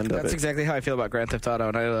through to the end of it. That's exactly how I feel about Grand Theft Auto,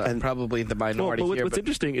 and I'm probably the minority here. What's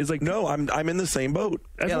interesting is, like... No, I'm in the same boat.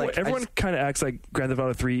 Everyone kind of acts like Grand Theft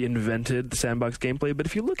Auto 3 invented the sandbox gameplay, but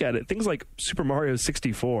if you look at it, things like Super Mario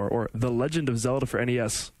 64 or The Legend of Zelda for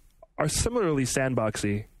NES are similarly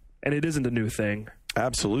sandboxy, and it isn't a new thing.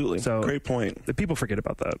 Absolutely. So, great point. The people forget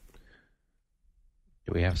about that.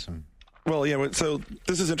 Do we have some... Well, yeah. So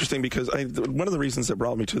this is interesting because one of the reasons that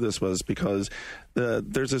brought me to this was because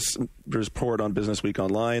there's this report on Business Week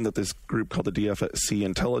Online that this group called the DFC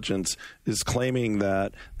Intelligence is claiming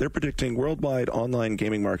that they're predicting worldwide online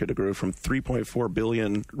gaming market to grow from $3.4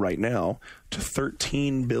 billion right now to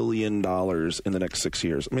 $13 billion in the next 6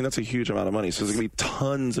 years. I mean, that's a huge amount of money. So there's going to be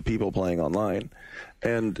tons of people playing online.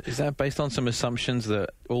 And is that based on some assumptions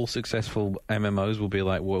that all successful MMOs will be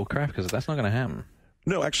like Warcraft? Because that's not going to happen.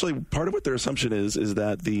 No, actually, part of what their assumption is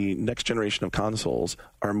that the next generation of consoles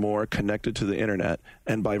are more connected to the internet,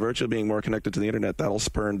 and by virtue of being more connected to the internet, that'll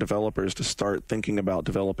spur developers to start thinking about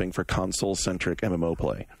developing for console-centric MMO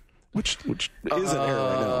play, which is an error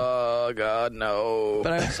right now. Oh God, no!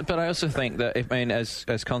 But I also think that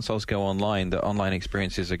as consoles go online, the online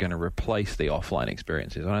experiences are going to replace the offline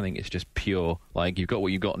experiences. I don't think it's just pure like you've got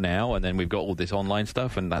what you've got now, and then we've got all this online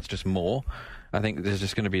stuff, and that's just more. I think there's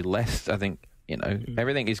just going to be less. I think.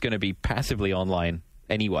 Everything is going to be passively online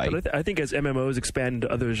anyway. But I think as MMOs expand into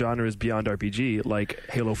other genres beyond RPG, like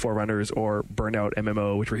Halo 4 or Burnout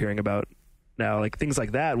MMO, which we're hearing about now, like things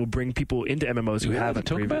like that will bring people into MMOs who haven't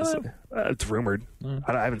previously. It's rumored.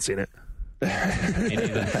 I haven't seen it. Me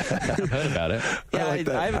neither. I've heard about it. Yeah, I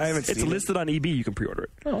haven't seen it. It's listed on EB. You can pre-order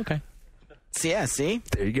it. Oh, okay. Yeah, see?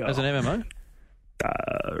 There you go. As an MMO?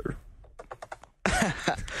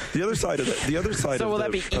 The other side of So will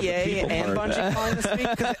that be EA and Bungie calling this week?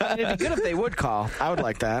 Because it'd be good if they would call. I would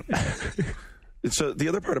like that. So the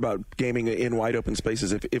other part about gaming in wide open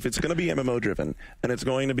spaces, if it's going to be MMO driven and it's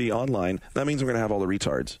going to be online, that means we're going to have all the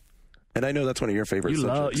retards. And I know that's one of your favorite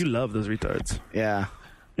subjects. You love those retards. Yeah.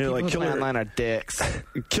 You know, People like who play online are dicks.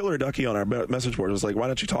 Killer Ducky on our message board was like, why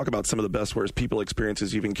don't you talk about some of the best worst people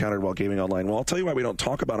experiences you've encountered while gaming online? Well, I'll tell you why we don't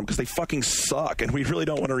talk about them, because they fucking suck, and we really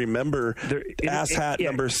don't want to remember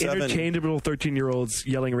number 7. Interchangeable 13-year-olds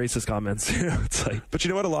yelling racist comments. It's like, but you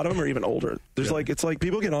know what? A lot of them are even older. There's like, it's like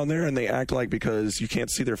people get on there and they act like because you can't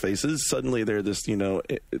see their faces, suddenly they're this, you know,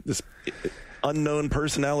 this unknown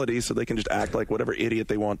personality, so they can just act like whatever idiot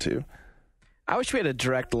they want to. I wish we had a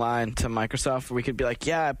direct line to Microsoft where we could be like,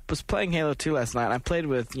 yeah, I was playing Halo 2 last night. And I played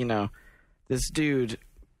with, you know, this dude,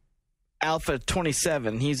 Alpha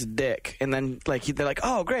 27. He's a dick. And then, like, they're like,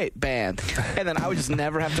 oh, great, banned. And then I would just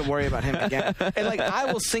never have to worry about him again. And, like,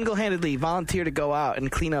 I will single-handedly volunteer to go out and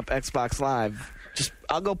clean up Xbox Live. Just,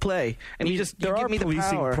 I'll go play. And you give me the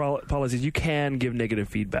power. There are policies. You can give negative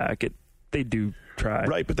feedback. They do try.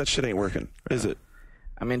 Right, but that shit ain't working, is it?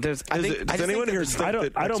 I mean, does anyone here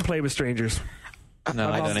think I don't play with strangers.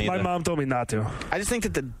 No, I don't either. My mom told me not to. I just think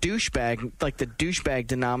that the douchebag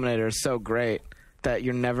denominator is so great that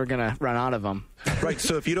you're never going to run out of them. Right,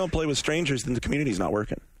 so if you don't play with strangers, then the community's not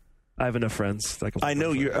working. I have enough friends. I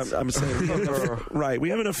know you. I'm saying, right? We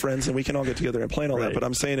have enough friends, and we can all get together and play and all that. But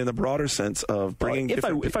I'm saying in the broader sense of bringing.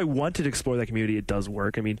 If I wanted to explore that community, it does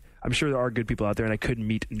work. I mean, I'm sure there are good people out there, and I could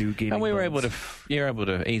meet new gaming. And you're able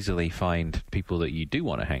to easily find people that you do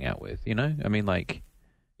want to hang out with. You know, I mean, like,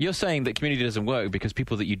 you're saying that community doesn't work because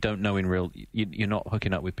people that you don't know in real, you're not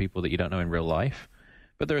hooking up with people that you don't know in real life.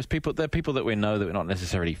 But there are people that we know that we're not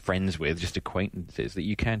necessarily friends with, just acquaintances that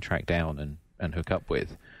you can track down and hook up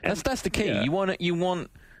with. That's the key. Yeah. You want.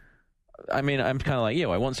 I mean, I'm kind of like you.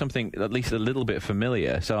 I want something at least a little bit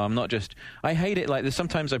familiar. So I'm not just. I hate it. Like, there's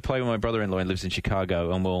sometimes I play with my brother-in-law and lives in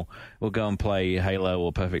Chicago, and we'll go and play Halo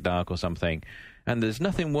or Perfect Dark or something. And there's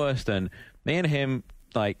nothing worse than me and him.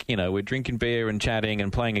 Like, you know, we're drinking beer and chatting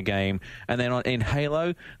and playing a game, and then in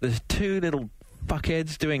Halo, there's two little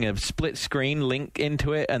fuckheads doing a split screen link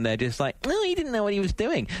into it, and they're just like, oh, he didn't know what he was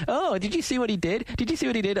doing. Oh, did you see what he did? Did you see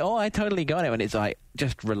what he did? Oh, I totally got it. And it's like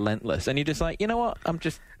just relentless. And you're just like, you know what?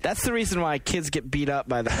 That's the reason why kids get beat up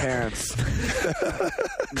by the parents.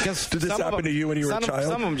 Because did this happen to you when you were a child?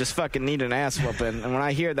 Some of them just fucking need an ass whooping. And when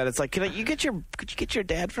I hear that, it's like, could you get your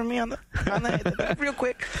dad from me on the real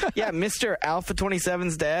quick? Yeah, Mr. Alpha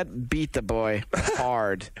 27's dad beat the boy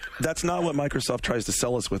hard. That's not what Microsoft tries to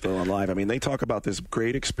sell us with on live. I mean, they talk about this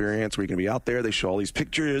great experience where you can be out there. They show all these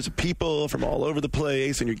pictures of people from all over the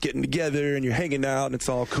place, and you're getting together and you're hanging out, and it's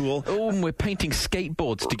all cool. Oh, and we're painting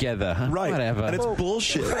skateboards together. Huh? Right. Whatever. And it's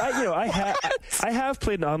bullshit. I have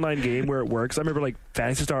played an online game where it works. I remember, like,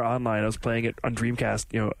 Phantasy Star Online. I was playing it on Dreamcast,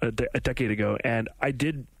 you know, a decade ago, and I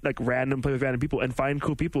did like play with random people and find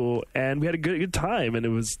cool people, and we had a good time. And it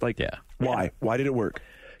was like, yeah. Why did it work?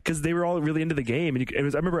 Because they were all really into the game, and I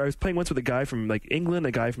remember I was playing once with a guy from like England,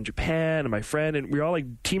 a guy from Japan, and my friend, and we all like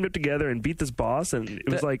teamed up together and beat this boss, and it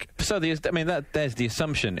was like. So there's the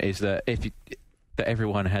assumption is that that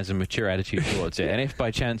everyone has a mature attitude towards it, and if by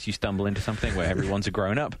chance you stumble into something where everyone's a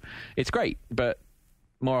grown up, it's great, but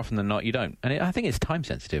more often than not you don't, and I think it's time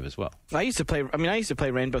sensitive as well. I used to play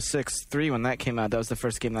Rainbow Six 3 when that came out. That was the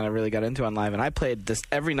first game that I really got into on live, and I played this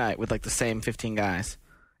every night with like the same 15 guys.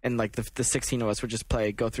 And like the 16 of us would just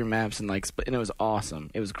go through maps and like split, and it was awesome.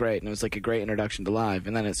 It was great, and it was like a great introduction to live.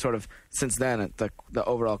 And then it sort of since then the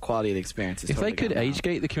overall quality of the experience is. If they could age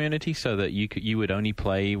gate the community so that you would only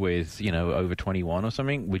play with over 21 or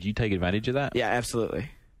something, would you take advantage of that? Yeah, absolutely.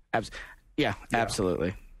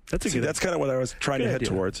 Absolutely. That's kind of what I was trying to head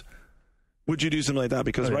towards. Would you do something like that?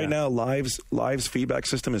 Because right now, Live's feedback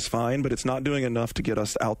system is fine, but it's not doing enough to get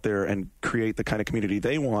us out there and create the kind of community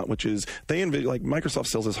they want, which is like Microsoft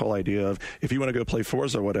sells this whole idea of if you want to go play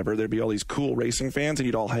Forza or whatever, there'd be all these cool racing fans, and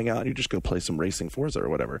you'd all hang out and you just go play some racing Forza or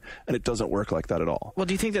whatever, and it doesn't work like that at all. Well,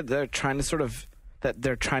 do you think that they're trying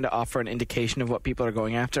to offer an indication of what people are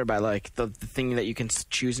going after by like the thing that you can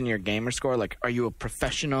choose in your gamer score? Like, are you a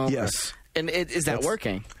professional? Yes. Is that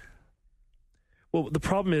working? Well, the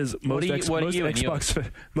problem is most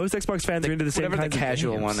Xbox fans are into the same whatever kinds the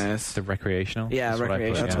casual of games. one is. The recreational? Yeah,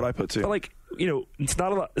 recreational. That's what I put too. But like, it's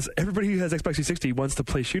not a lot. Everybody who has Xbox 360 wants to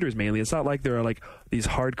play shooters mainly. It's not like there are like these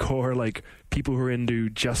hardcore like people who are into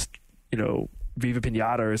just Viva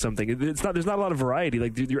Pinata or something. It's not. There's not a lot of variety.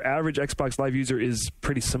 Like your average Xbox Live user is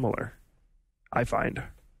pretty similar, I find.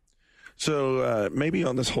 So maybe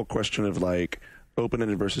on this whole question of like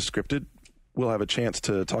open-ended versus scripted, we'll have a chance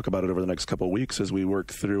to talk about it over the next couple of weeks as we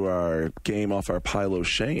work through our game off our pile of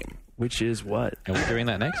shame. Which is what? Are we doing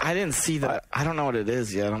that next? I didn't see that. I don't know what it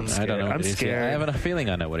is yet. I'm scared. I don't know. I'm scared. I have a feeling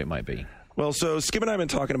I know what it might be. Well, so Skip and I have been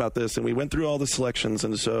talking about this, and we went through all the selections.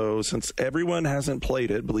 And so, since everyone hasn't played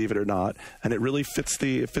it, believe it or not, and it really fits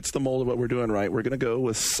the mold of what we're doing, right? We're going to go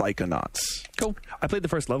with Psychonauts. Cool. I played the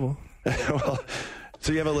first level. Well,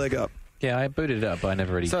 so you have a leg up. Yeah, I booted it up, but I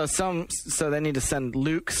never really... So they need to send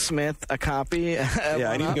Luke Smith a copy.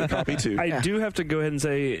 Yeah, I need to get a copy too. I do have to go ahead and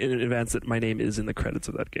say in advance that my name is in the credits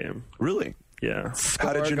of that game. Really? Yeah.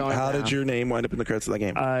 How did your name wind up in the credits of that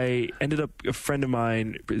game? I ended up, a friend of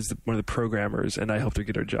mine is one of the programmers, and I helped her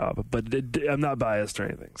get her job. But I'm not biased or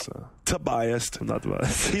anything, so. Biased. I'm not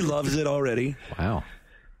biased. He loves it already. Wow.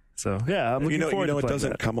 So, yeah, I'm looking forward to it playing doesn't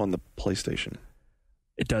that. come on the PlayStation.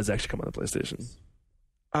 It does actually come on the PlayStation.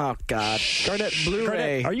 Oh, God. Garnet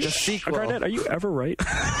Blu-ray. Are you, the sequel. Garnet, are you ever right?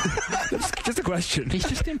 Just a question. He's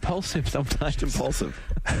just impulsive sometimes. Impulsive.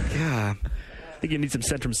 Yeah. I think you need some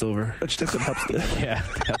Centrum Silver. That's just helps. Yeah,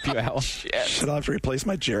 help you out. Should I have to replace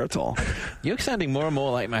my Geritol? You're sounding more and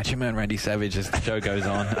more like Macho Man Randy Savage as the show goes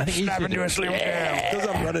on. I think Snap into a slim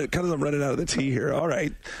jam. Because I'm running out of the tea here. All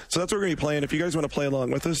right. So that's what we're going to be playing. If you guys want to play along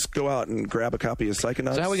with us, go out and grab a copy of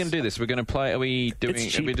Psychonauts. So how are we going to do this? We're going to play. Are we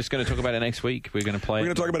just going to talk about it next week? We're going to play. We're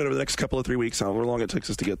going to talk about it over the next couple of 3 weeks, however long it takes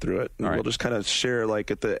us to get through it. And All right. we'll just kind of share, like,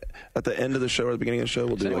 at the end of the show or the beginning of the show,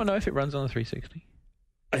 we'll Does do anyone know if it runs on the 360?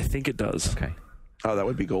 I think it does. Okay. Oh, that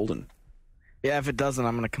would be golden. Yeah, if it doesn't,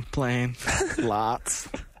 I'm going to complain. Lots.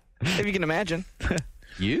 If you can imagine.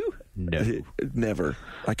 You? No. Never.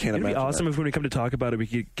 I can't It'd be imagine. awesome if when we come to talk about it, we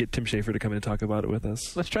could get Tim Schafer to come in and talk about it with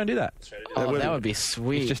us. Let's try and do that. Oh, that would be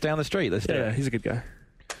sweet. He's just down the street. Let's do Yeah, it. he's a good guy.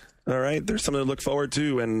 All right, there's something to look forward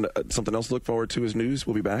to, and something else to look forward to is news.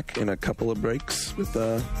 We'll be back in a couple of breaks with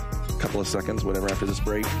a couple of seconds, whatever, after this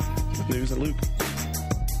break with news and Luke.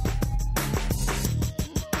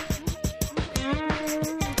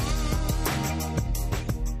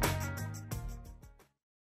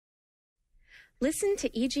 Listen to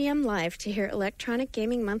EGM Live to hear Electronic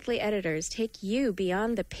Gaming Monthly editors take you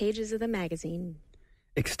beyond the pages of the magazine.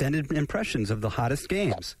 Extended impressions of the hottest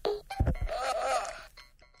games.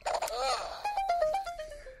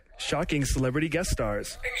 Shocking celebrity guest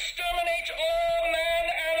stars. Exterminate all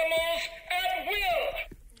man-animals at will!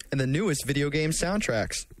 And the newest video game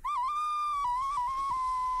soundtracks.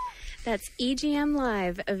 That's EGM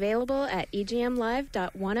Live, available at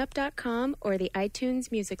egmlive.oneup.com or the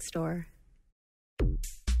iTunes Music Store.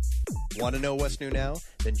 Want to know what's new now?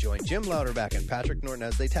 Then join Jim Louderback and Patrick Norton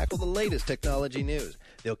as they tackle the latest technology news.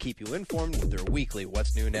 They'll keep you informed with their weekly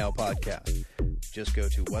What's New Now podcast. Just go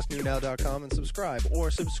to what'snewnow.com and subscribe,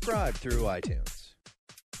 or subscribe through iTunes.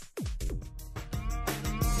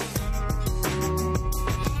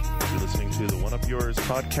 You're listening to the One Up Yours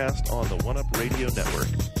podcast on the One Up Radio Network.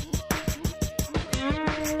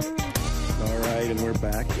 All right, and we're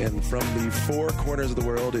back. And from the four corners of the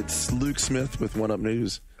world, it's Luke Smith with One Up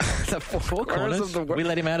News. The four corners of the world. We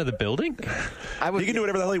let him out of the building? He can do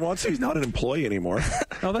whatever the hell he wants to. He's not an employee anymore.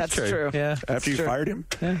 Oh, that's true. Yeah. After you fired him.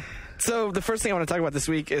 Yeah. So the first thing I want to talk about this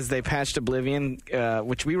week is they patched Oblivion,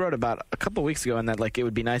 which we wrote about a couple weeks ago, and that like it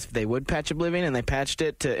would be nice if they would patch Oblivion, and they patched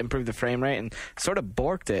it to improve the frame rate and sort of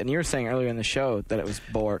borked it. And you were saying earlier in the show that it was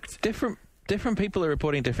borked. Different people are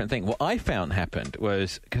reporting different things. What I found happened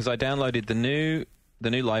was because I downloaded the new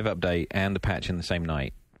live update and the patch in the same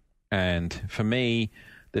night, and for me,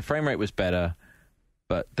 the frame rate was better,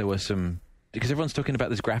 but there was some. Because everyone's talking about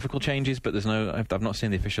these graphical changes, but there's no. I've not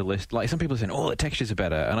seen the official list. Like some people are saying, "Oh, the textures are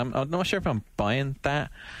better," and I'm not sure if I'm buying that.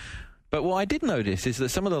 But what I did notice is that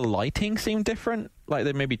some of the lighting seemed different. Like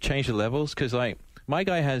they maybe changed the levels. Because like my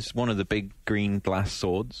guy has one of the big green glass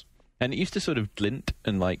swords, and it used to sort of glint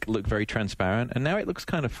and like look very transparent, and now it looks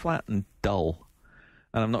kind of flat and dull.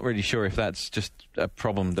 And I'm not really sure if that's just a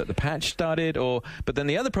problem that the patch started, or. But then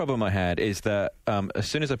the other problem I had is that as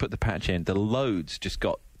soon as I put the patch in, the loads just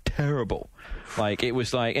got terrible. Like it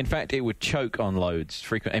was like, in fact, it would choke on loads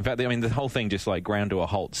frequently. In fact, I mean, the whole thing just like ground to a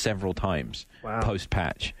halt several times post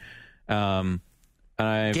patch.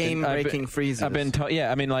 Game-breaking freezes. I've been told,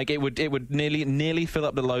 yeah. I mean, like it would nearly fill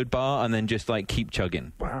up the load bar and then just like keep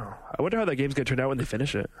chugging. Wow. I wonder how that game's going to turn out when they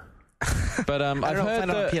finish it. But I've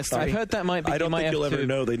heard that might be. I don't think you'll ever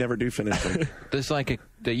know. They never do finish them. There's like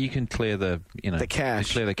that you can clear the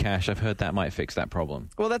cache. Clear the cache. I've heard that might fix that problem.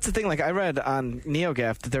 Well, that's the thing. Like I read on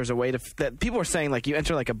NeoGAF that there's a way that people were saying like you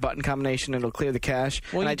enter like a button combination and it'll clear the cache.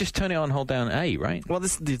 Well, you just turn it on, hold down A, right? Well,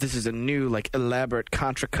 this is a new like elaborate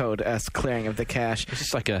Contra Code-esque clearing of the cache. It's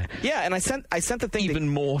just like a and I sent the thing even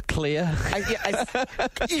more clear,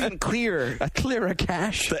 even clearer, a clearer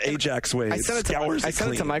cache. The Ajax way. I sent it to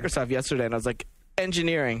Microsoft yesterday, and I was like,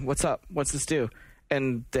 "Engineering, what's up? What's this do?"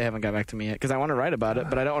 And they haven't got back to me yet because I want to write about it,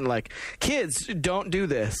 but I don't want to like kids don't do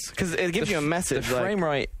this because it gives you a message. The frame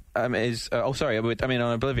rate is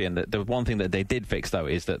on Oblivion, the one thing that they did fix though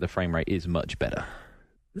is that the frame rate is much better.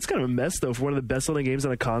 It's kind of a mess, though, for one of the best-selling games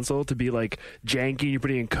on a console to be, like, janky, you're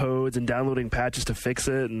putting in codes and downloading patches to fix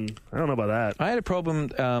it, and I don't know about that. I had a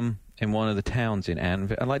problem in one of the towns in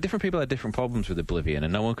Anvil. And, like, different people had different problems with Oblivion,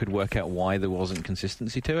 and no one could work out why there wasn't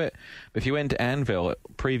consistency to it. But if you went to Anvil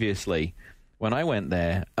previously, when I went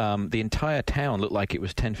there, the entire town looked like it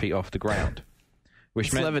was 10 feet off the ground.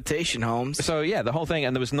 Which meant levitation, Holmes. So yeah, the whole thing,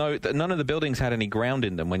 and there was none of the buildings had any ground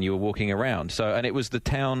in them when you were walking around. So, and it was the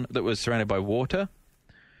town that was surrounded by water.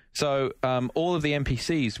 So all of the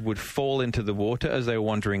NPCs would fall into the water as they were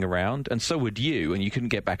wandering around, and so would you, and you couldn't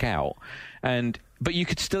get back out. But you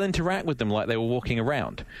could still interact with them like they were walking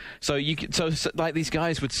around. So like these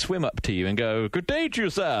guys would swim up to you and go, "Good day to you,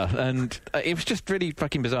 sir," and it was just really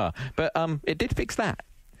fucking bizarre. But it did fix that.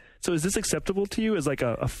 So is this acceptable to you as like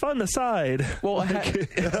a fun aside? Well, this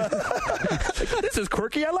is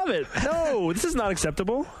quirky. I love it. No, this is not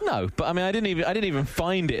acceptable. No, but I mean, I didn't even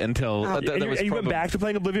find it until you went back to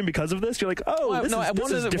playing Oblivion because of this. You're like, oh, well,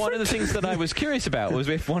 one of the things that I was curious about was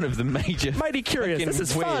if one of the major mighty curious. This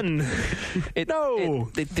is fun. It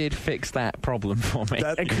did fix that problem for me.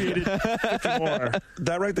 And created 50 more.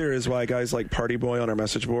 That right there is why guys like Party Boy on our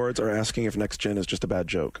message boards are asking if next gen is just a bad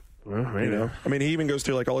joke. Well, right. You know, I mean, he even goes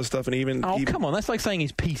through like all this stuff, and even come on, that's like saying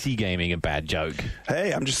is PC gaming a bad joke.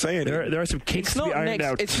 Hey, I'm just saying there are some kinks to be ironed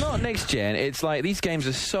out. It's not next gen. It's like these games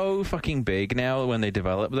are so fucking big now when they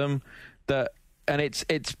develop them and it's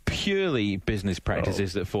purely business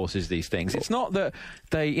practices that forces these things. It's not that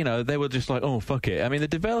they were just like, oh fuck it. I mean, the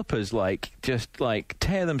developers just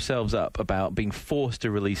tear themselves up about being forced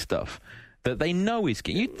to release stuff that they know is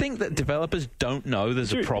good. You'd think that developers don't know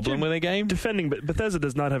there's a problem with a game. Defending, but Bethesda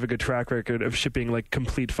does not have a good track record of shipping like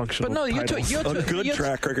complete functional. But no, you're a good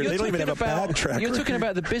track record. They don't even have a bad track record. You're talking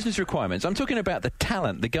about the business requirements. I'm talking about the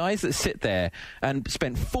talent, the guys that sit there and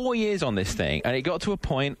spent 4 years on this thing, and it got to a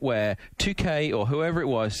point where 2K or whoever it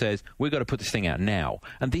was says, we've got to put this thing out now.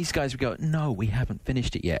 And these guys would go, no, we haven't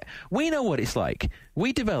finished it yet. We know what it's like.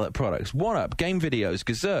 We develop products. 1UP, Game Videos,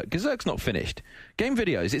 Gazerk's not finished. Game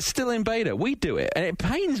Videos, it's still in beta. We do it. And it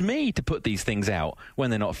pains me to put these things out when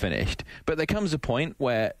they're not finished. But there comes a point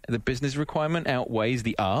where the business requirement outweighs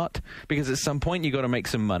the art, because at some point you've got to make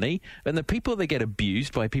some money. And the people that get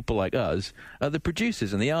abused by people like us are the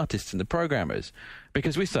producers and the artists and the programmers.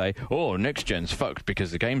 Because we say, oh, next gen's fucked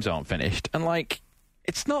because the games aren't finished. And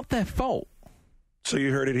it's not their fault. So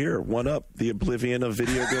you heard it here. 1UP, the Oblivion of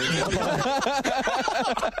video games.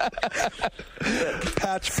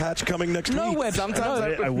 patch coming next week. No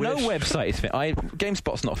website is finished.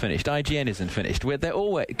 GameSpot's not finished. IGN isn't finished. They're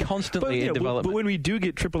all constantly in development. But when we do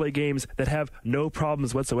get AAA games that have no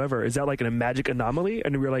problems whatsoever, is that like a magic anomaly?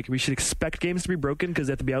 And we're like, we should expect games to be broken because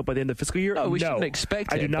they have to be out by the end of the fiscal year? No, we shouldn't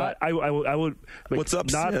expect it. I do not. I would. What's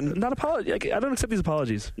up, Sin? Not apology. I don't accept these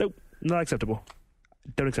apologies. Nope, not acceptable.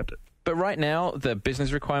 Don't accept it. But right now, the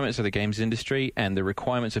business requirements of the games industry and the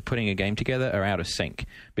requirements of putting a game together are out of sync.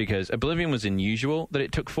 Because Oblivion was unusual that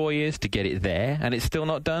it took 4 years to get it there, and it's still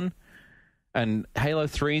not done. And Halo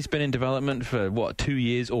 3's been in development for, 2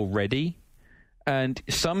 years already? And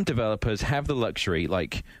some developers have the luxury,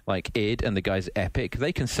 like id and the guys at Epic,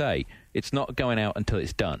 they can say, it's not going out until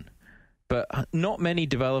it's done. But not many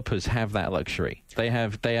developers have that luxury. They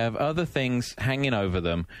have other things hanging over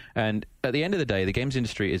them. And at the end of the day, the games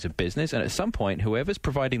industry is a business. And at some point, whoever's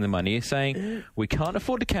providing the money is saying, we can't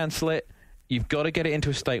afford to cancel it. You've got to get it into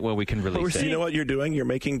a state where we can release it. You know what you're doing? You're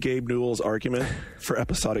making Gabe Newell's argument for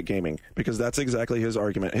episodic gaming, because that's exactly his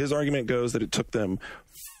argument. His argument goes that it took them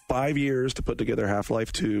 5 years to put together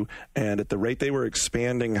Half-Life 2, and at the rate they were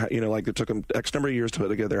expanding, it took them X number of years to put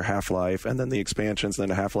together Half-Life, and then the expansions, then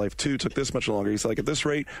Half-Life 2 took this much longer. He's like, at this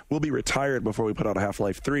rate, we'll be retired before we put out a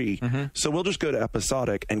Half-Life 3, so we'll just go to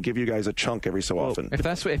episodic and give you guys a chunk every so often. If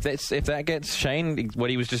that gets Shane, what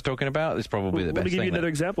he was just talking about, is probably the best thing. Let me give you another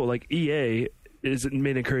example. Like EA made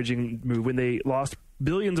an encouraging move when they lost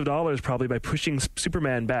billions of dollars probably by pushing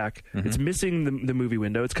Superman back. It's missing the movie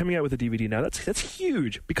window. It's coming out with a DVD now. That's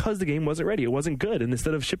huge because the game wasn't ready. It wasn't good. And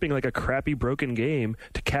instead of shipping like a crappy broken game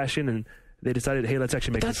to cash in, and they decided, hey, let's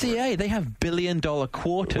actually make this work. EA. They have $1 billion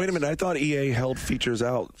quarters. Wait a minute. I thought EA held features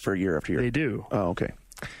out for year after year. They do. Oh, okay.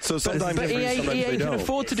 So sometimes EA can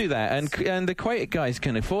afford to do that, and the Quake guys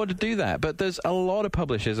can afford to do that. But there's a lot of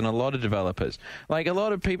publishers and a lot of developers. Like a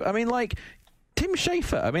lot of people. I mean, like Tim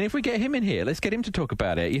Schafer. I mean, if we get him in here, let's get him to talk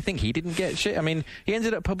about it. You think he didn't get shit? I mean, he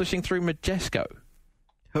ended up publishing through Majesco.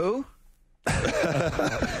 Who?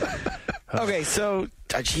 Okay, so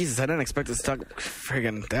Jesus, I didn't expect us to talk.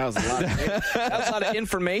 Friggin', that was a lot of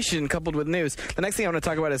information coupled with news. The next thing I want to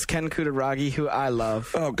talk about is Ken Kutaragi, who I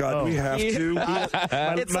love. Oh God, we have to.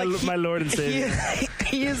 My Lord and Savior.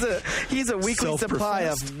 He's a weekly supply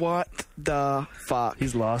of what the fuck.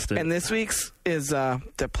 He's lost it. And this week's is the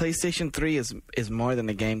PlayStation 3 is more than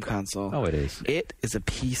a game console. Oh, it is. It is a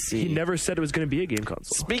PC. He never said it was going to be a game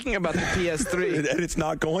console. Speaking about the PS3, and it's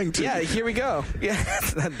not going to. Yeah, here we go. Yeah,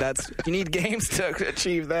 that's you need games to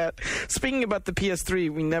achieve that. Speaking about the PS3,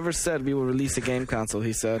 we never said we will release a game console.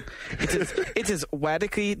 He said it is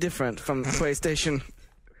radically different from PlayStation.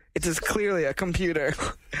 It is clearly a computer.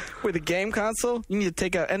 With a game console, you need to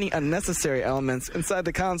take out any unnecessary elements inside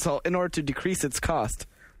the console in order to decrease its cost.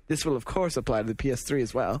 This will, of course, apply to the PS3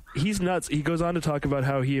 as well. He's nuts. He goes on to talk about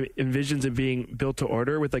how he envisions it being built to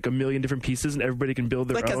order with like 1 million different pieces and everybody can build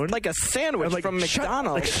their own. Like a sandwich from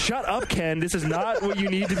McDonald's. Shut up, Ken. This is not what you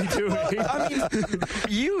need to be doing. I mean,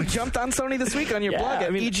 you jumped on Sony this week on your blog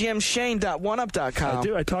at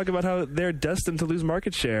egmshane.oneup.com. I talk about how they're destined to lose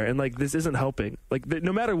market share, and like this isn't helping. Like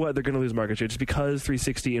no matter what, they're going to lose market share just because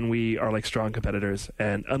 360 and Wii are like strong competitors.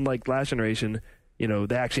 And unlike last generation,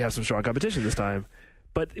 they actually have some strong competition this time.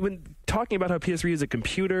 But when talking about how PS3 is a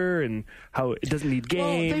computer and how it doesn't need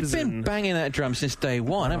games... Well, they've been banging that drum since day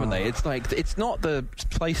one, haven't they? It's like, it's not the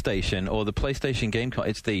PlayStation or the PlayStation game console,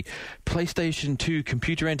 it's the PlayStation 2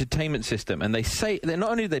 computer entertainment system. And they say, not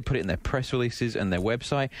only do they put it in their press releases and their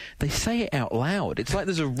website, they say it out loud. It's like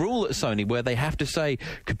there's a rule at Sony where they have to say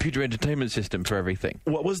computer entertainment system for everything.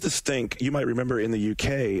 What was the stink, you might remember, in the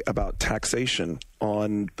UK about taxation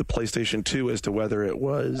on the PlayStation 2 as to whether it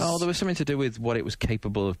was... Oh, there was something to do with what it was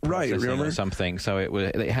capable of processing or something. So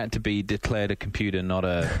it had to be declared a computer, not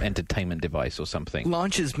a entertainment device or something.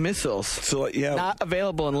 Launches missiles. So yeah, not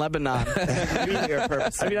available in Lebanon. Nuclear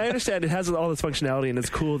purposes. I mean, I understand it has all this functionality, and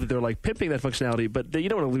it's cool that they're like pimping that functionality, but you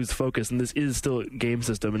don't want to lose focus. And this is still a game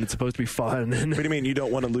system, and it's supposed to be fun. What do you mean you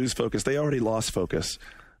don't want to lose focus? They already lost focus.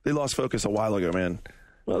 They lost focus a while ago, man.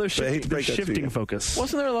 Well, they're shifting focus.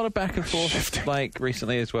 Wasn't there a lot of back and forth like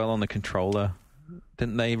recently as well on the controller?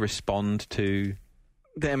 Didn't they respond to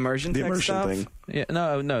the immersion stuff? Thing? Yeah,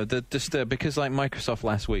 no. Because like Microsoft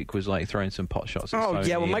last week was like throwing some pot shots. At Sony,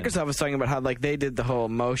 yeah. Well, Microsoft was talking about how like they did the whole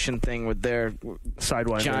motion thing with their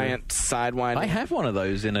giant sidewinder. I have one of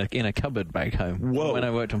those in a cupboard back home. Whoa. When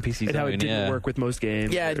I worked on PC Zone, and how it didn't work with most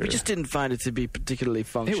games. Yeah, we just didn't find it to be particularly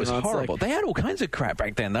functional. It was horrible. They had all kinds of crap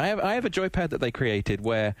back then. I have a joypad that they created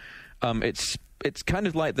where it's kind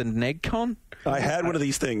of like the Negcon. I had one of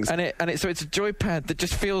these things, so it's a joypad that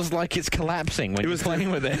just feels like it's collapsing when you're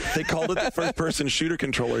playing with it. They called it the first-person shooter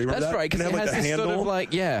controller. You remember That's that? right, because it has this handle, sort of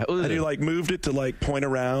like and you like moved it to like point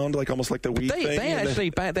around, like almost like the Wii thing. They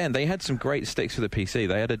actually back then they had some great sticks for the PC.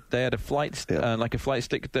 They had a flight like a flight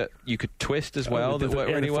stick that you could twist as well that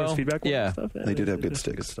worked really well. Yeah, they did have good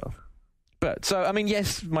sticks stuff. But so I mean,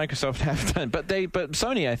 yes, Microsoft have done, but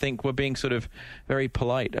Sony I think were being sort of very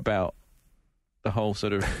polite about the whole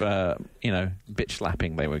sort of, bitch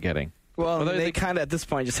slapping they were getting. Well, they kind of, at this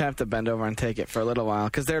point, just have to bend over and take it for a little while.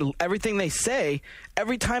 Because everything they say,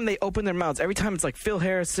 every time they open their mouths, every time it's like Phil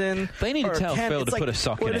Harrison. They need to tell Phil to put a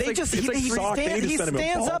sock in it. He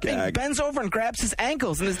stands up and bends over and grabs his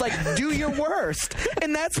ankles and is like, do your worst.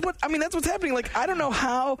 And that's what's happening. Like, I don't know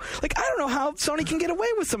how Sony can get away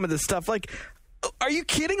with some of this stuff. Like, are you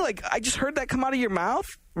kidding? Like, I just heard that come out of your mouth?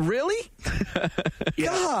 Really?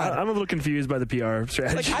 God. I'm a little confused by the PR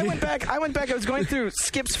strategy. Like, I went back, I was going through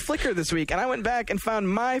Skip's Flickr this week, and I went back and found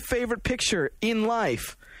my favorite picture in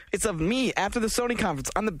life. It's of me after the Sony conference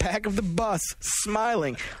on the back of the bus,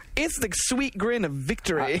 smiling. It's the sweet grin of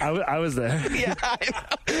victory. I was there. Yeah,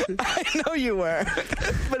 I know you were.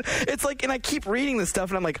 But it's like, and I keep reading this stuff,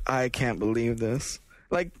 and I'm like, I can't believe this.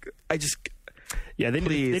 Like, Yeah, they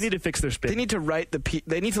need to fix their spin. They need to write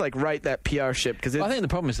write that PR ship because I think the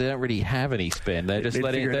problem is they don't really have any spin. They're just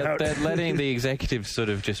letting the executives sort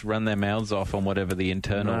of just run their mouths off on whatever the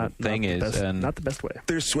internal thing is, and not the best way.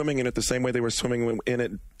 They're swimming in it the same way they were swimming in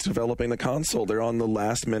it developing the console. They're on the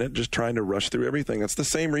last minute just trying to rush through everything. That's the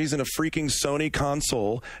same reason a freaking Sony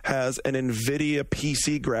console has an NVIDIA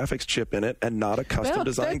PC graphics chip in it and not a custom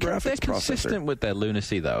designed graphics processor. They're consistent with their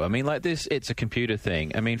lunacy, though. I mean, like this, it's a computer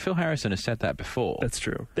thing. I mean, Phil Harrison has said that before. That's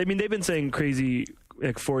true. I mean, they've been saying crazy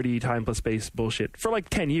like 4D time plus space bullshit for like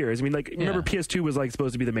 10 years. I mean, like remember PS2 was like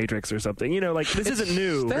supposed to be the Matrix or something. You know, like this isn't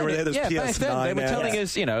new. Remember they had those back then PS9 they were telling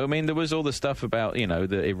ads? us, I mean, there was all the stuff about, the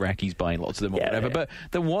Iraqis buying lots of them or whatever, but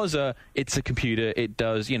there was it's a computer, it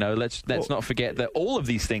does, let's not forget that all of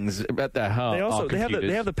these things at their heart are computers.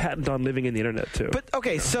 They have the patent on living in the internet too. But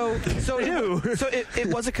okay, so it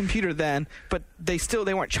was a computer then, but they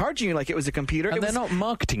weren't charging you like it was a computer. And they're not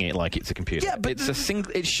marketing it like it's a computer. Yeah, but it's a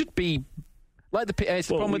single. It should be like it's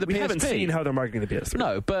the problem with the PSP. We haven't seen how they're marketing the PS3.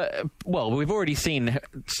 No, but we've already seen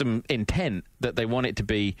some intent that they want it to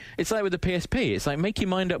be. It's like with the PSP. It's like make your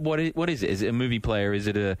mind up. What is it? Is it a movie player? Is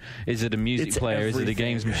it a music player? Is it a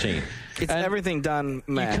games machine? It's everything done.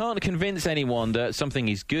 You can't convince anyone that something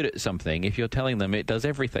is good at something if you're telling them it does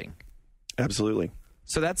everything. Absolutely.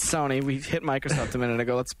 So that's Sony. We hit Microsoft a minute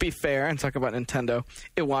ago. Let's be fair and talk about Nintendo.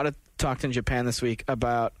 Iwata talked in Japan this week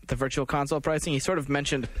about the virtual console pricing. He sort of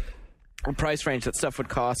mentioned a price range that stuff would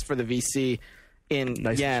cost for the VC in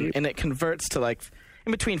yen, and it converts to like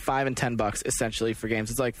in between $5 and $10 essentially for games.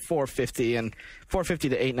 It's like $450 and $450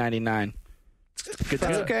 to $899.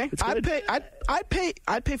 That's okay. I'd pay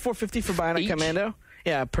 $450 for Bionic Commando.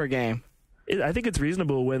 Yeah, per game. I think it's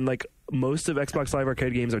reasonable when like most of Xbox Live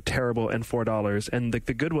Arcade games are terrible and $4, and like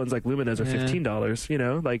the good ones like Lumines are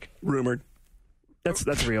 $15. Like rumored.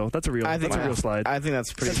 That's real. That's a real slide. I think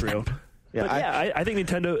that's pretty real. Yeah, I think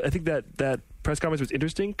Nintendo. I think that press conference was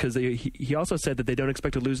interesting because he also said that they don't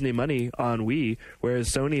expect to lose any money on Wii, whereas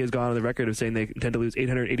Sony has gone on the record of saying they intend to lose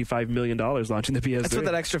 $885 million launching the PS3. That's what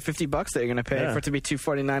that extra $50 that you're going to pay for it to be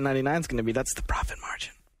 $249.99 is going to be. That's the profit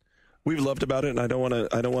margin. We've loved about it, and I don't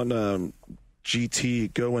want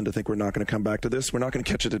GT going to think we're not going to come back to this. We're not going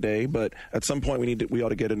to catch it today, but at some point we ought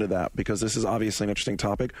to get into that because this is obviously an interesting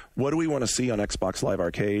topic. What do we want to see on Xbox Live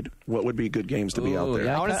Arcade? What would be good games to be out there?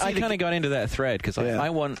 Yeah, I kind of got into that thread because me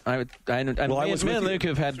and Luke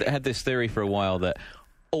have had this theory for a while that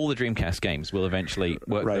all the Dreamcast games will eventually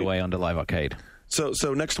work their way onto Live Arcade. So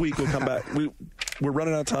next week we'll come back. We're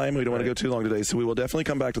running out of time. We don't want to go too long today, so we will definitely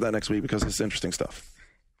come back to that next week because it's interesting stuff.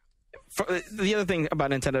 The other thing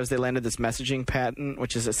about Nintendo is they landed this messaging patent,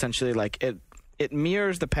 which is essentially like it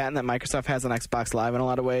mirrors the patent that Microsoft has on Xbox Live in a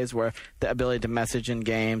lot of ways, where the ability to message in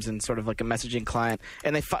games and sort of like a messaging client.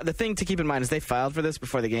 And the thing to keep in mind is they filed for this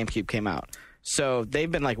before the GameCube came out. So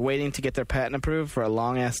they've been like waiting to get their patent approved for a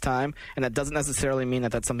long ass time, and that doesn't necessarily mean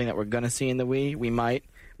that that's something that we're going to see in the Wii.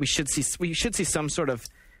 We should see some sort of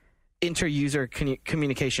inter-user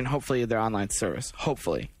communication. Hopefully, their online service.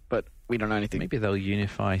 Hopefully. But we don't know anything. Maybe they'll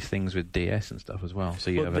unify things with DS and stuff as well,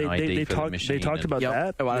 so you have an ID for the machine. They talked about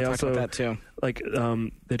that. I want to talk about that too. Like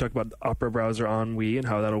they talked about the Opera browser on Wii and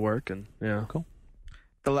how that'll work, and cool.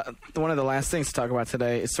 One of the last things to talk about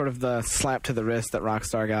today is sort of the slap to the wrist that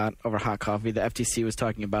Rockstar got over hot coffee. The FTC was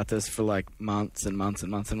talking about this for like months and months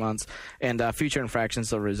and months and months, and future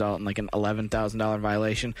infractions will result in like an $11,000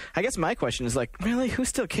 violation. I guess my question is like, really, who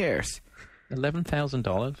still cares?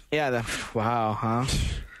 $11,000? Yeah. Wow, huh?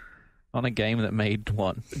 On a game that made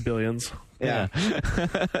what? Billions. Yeah.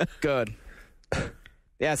 Good.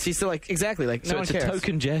 Yeah, see, so like exactly like so no it's one cares. A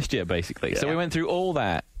token gesture basically. Yeah. So we went through all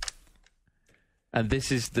that, and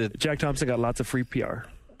this is the Jack Thompson got lots of free PR.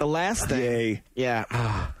 The last thing, Yay.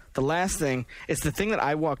 Yeah. The last thing is the thing that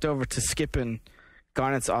I walked over to Skip and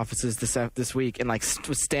Garnett's offices this week and like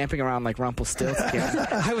was stamping around like Rumpelstiltskin.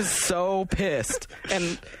 I was so pissed,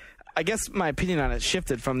 and I guess my opinion on it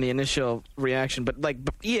shifted from the initial reaction, but like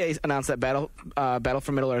EA announced that Battle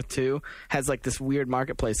for Middle-earth 2 has like this weird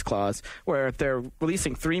marketplace clause where they're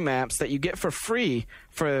releasing 3 maps that you get for free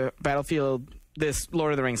for Battlefield, this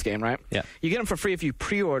Lord of the Rings game, right? Yeah. You get them for free if you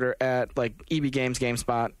pre-order at like EB Games,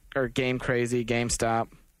 GameSpot, or Game Crazy, GameStop,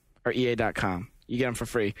 or EA.com. You get them for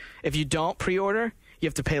free. If you don't pre-order, you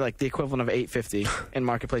have to pay like the equivalent of $8.50 in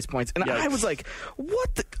marketplace points. And I was like,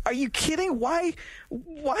 "What? Are you kidding? Why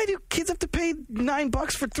do kids have to pay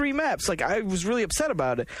 $9 for 3 maps?" Like, I was really upset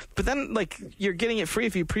about it. But then, like, you're getting it free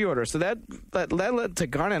if you pre-order. So that led to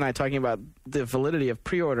Garnet and I talking about the validity of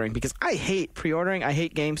pre-ordering, because I hate pre-ordering. I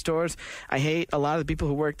hate game stores. I hate a lot of the people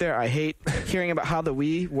who work there. I hate hearing about how the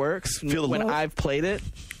Wii works when I've played it.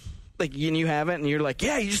 Like, you haven't, and you're like,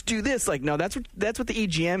 yeah, you just do this. Like, no, that's what the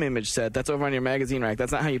EGM image said. That's over on your magazine rack.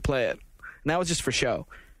 That's not how you play it. And that was just for show.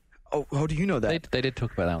 Oh, how do you know that? They did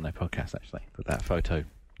talk about that on their podcast, actually, with that photo.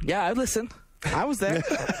 Yeah, I listened. I was there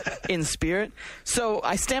in spirit. So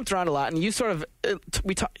I stamped around a lot, and you sort of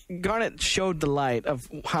Garnet showed the light of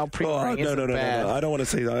how pre-ordering is bad. No. I don't want to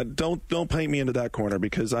say that. Don't paint me into that corner,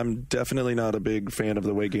 because I'm definitely not a big fan of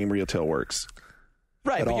the way game retail works.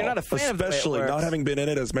 Right, but you're not a fan of the way it works. Especially not having been in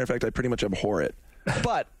it. As a matter of fact, I pretty much abhor it.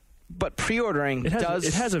 But But pre-ordering it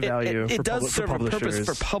has a value. It for does serve a purpose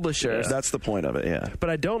for publishers. That's the point of it, yeah. But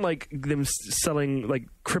I don't like them selling like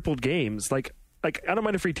crippled games. Like I don't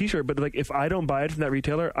mind a free T-shirt, but like if I don't buy it from that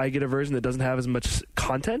retailer, I get a version that doesn't have as much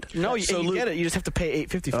content. No, you get it. You just have to pay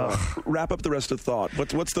 $8.50 for it. Wrap up the rest of the thought.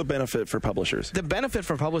 What's the benefit for publishers? The benefit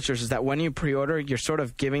for publishers is that when you pre-order, you're sort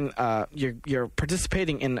of giving, you're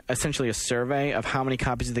participating in essentially a survey of how many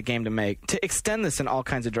copies of the game to make. To extend this in all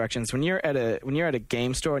kinds of directions, when you're at a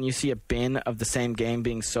game store and you see a bin of the same game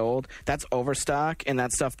being sold, that's overstock and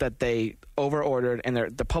that's stuff that they over-ordered and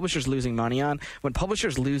the publisher's losing money on. When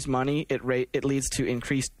publishers lose money, it leads to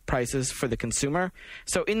increased prices for the consumer.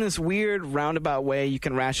 So in this weird roundabout way, you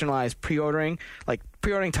can rationalize pre-ordering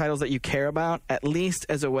titles that you care about, at least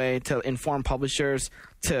as a way to inform publishers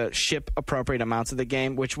to ship appropriate amounts of the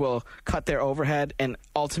game, which will cut their overhead, and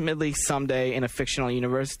ultimately someday in a fictional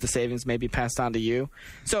universe, the savings may be passed on to you.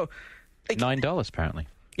 So $9 apparently.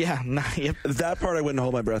 Yeah, yep. That part I wouldn't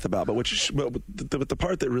hold my breath about, but the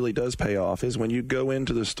part that really does pay off is when you go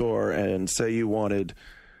into the store and say you wanted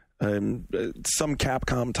some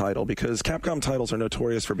Capcom title, because Capcom titles are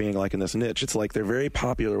notorious for being like in this niche. It's like they're very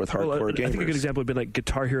popular with hardcore gamers. I think a good example would be like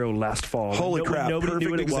Guitar Hero last fall. Holy crap, nobody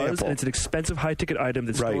knew what it example. was, and it's an expensive high-ticket item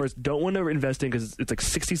that stores don't want to invest in because it's like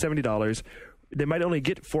 $60, $70. They might only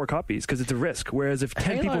get 4 copies because it's a risk, whereas if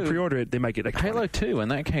 10 people pre-order it, they might get like 20. Halo 2, when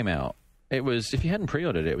that came out, it was, if you hadn't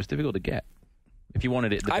pre-ordered it, it was difficult to get. If you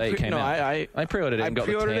wanted it the day it came out. I pre-ordered it and got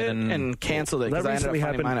the 10 and canceled it. That recently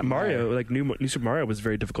happened. Mario, like New Super Mario was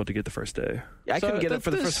very difficult to get the first day. I couldn't get it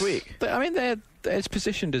for the first week. I mean, it's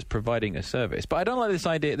positioned as providing a service, but I don't like this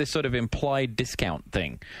idea, this sort of implied discount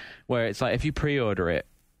thing, where it's like if you pre-order it,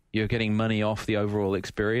 you're getting money off the overall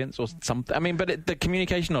experience or something. I mean, but the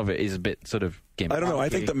communication of it is a bit sort of gimmicky. I don't know. I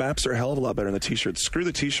think the maps are a hell of a lot better than the T-shirts. Screw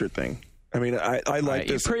the T-shirt thing. I mean, I like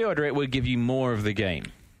this. You pre-order it will give you more of the game.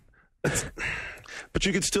 But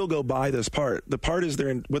you could still go buy this part. The part is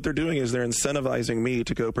what they're doing is they're incentivizing me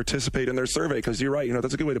to go participate in their survey, because you're right.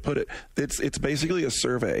 That's a good way to put it. It's basically a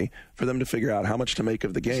survey for them to figure out how much to make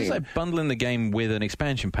of the game. It's like bundling the game with an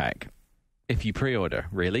expansion pack if you pre-order.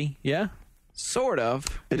 Really? Yeah? Sort of.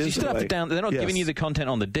 You still have to download. They're not giving you the content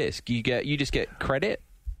on the disc. You just get credit,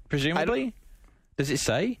 presumably. Does it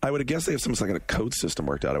say? I would guess they have some kind of code system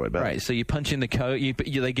worked out, I would bet. Right, so you punch in the code,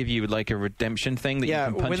 they give you like a redemption thing that you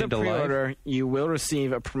can punch into live. With a pre-order, you will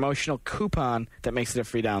receive a promotional coupon that makes it a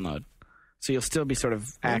free download. So you'll still be sort of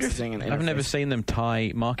accessing an interface. I've never seen them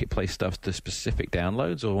tie marketplace stuff to specific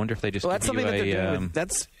downloads, or I wonder if they just that's give something you that they're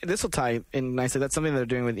doing this will tie in nicely. That's something they're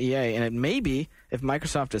doing with EA, and it may be, if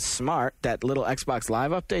Microsoft is smart, that little Xbox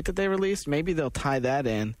Live update that they released, maybe they'll tie that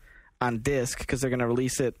in on disc, because they're going to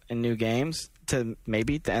release it in new games, to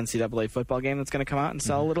maybe the NCAA football game that's going to come out and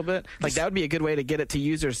sell a little bit. Like, that would be a good way to get it to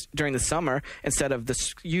users during the summer, instead of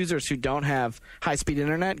the users who don't have high-speed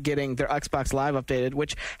internet getting their Xbox Live updated,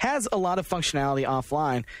 which has a lot of functionality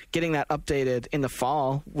offline, getting that updated in the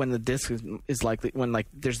fall when the disc is likely, when like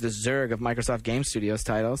there's the Zerg of Microsoft Game Studios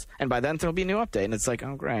titles, and by then there'll be a new update, and it's like,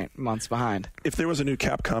 oh great, months behind. If there was a new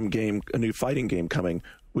Capcom game, a new fighting game coming,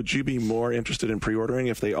 would you be more interested in pre-ordering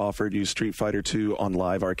if they offered you Street Fighter 2 on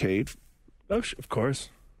Live Arcade? Oh, of course.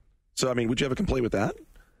 So, I mean, would you have a complaint with that?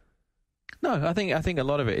 No, I think a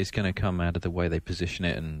lot of it is going to come out of the way they position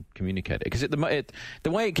it and communicate it. Because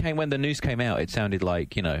the way it came when the news came out, it sounded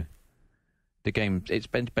like, the game. It's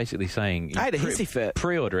been basically saying I had a hissy fit.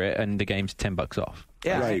 Pre-order it and the game's $10 off.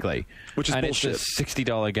 Yeah, basically. Right. Which is bullshit. It's a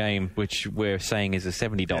 $60 game, which we're saying is a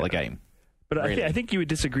 $70 game. But really. I think you would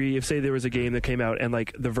disagree if, say, there was a game that came out and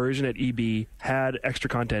like the version at EB had extra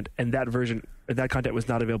content, and that content was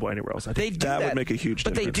not available anywhere else. I think that would make a huge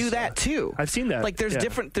difference. But they do that too. I've seen that. Like there's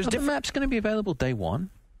different. The map's going to be available day one,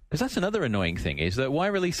 because that's another annoying thing. Is that why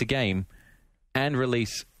release a game and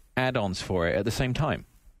release add-ons for it at the same time?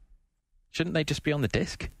 Shouldn't they just be on the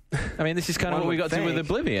disc? I mean, this is kind of what we got to with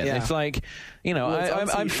Oblivion. Yeah. It's like,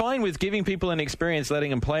 I'm fine with giving people an experience, letting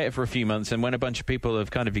them play it for a few months, and when a bunch of people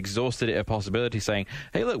have kind of exhausted it, a possibility saying,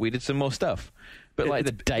 hey, look, we did some more stuff. But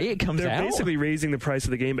the day it comes out... They're basically raising the price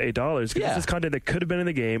of the game $8, because this is content that could have been in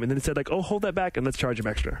the game, and then it said, like, oh, hold that back, and let's charge them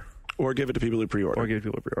extra. Or give it to people who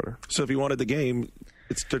pre-order. So if you wanted the game,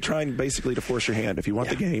 they're trying basically to force your hand. If you want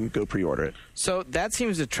the game, go pre-order it. So that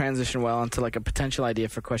seems to transition well into like a potential idea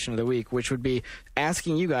for question of the week, which would be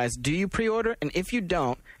asking you guys, do you pre-order? And if you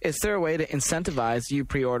don't, is there a way to incentivize you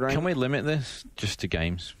pre-ordering? Can we limit this just to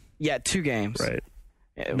games? Yeah, 2 games. Right.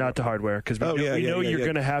 Not to hardware, because we know you're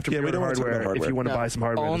going to have to pre-order hardware if you want to buy some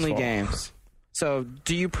hardware. Only games. So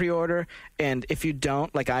do you pre-order? And if you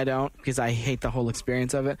don't, like I don't, because I hate the whole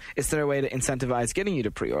experience of it, is there a way to incentivize getting you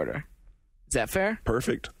to pre-order? Is that fair?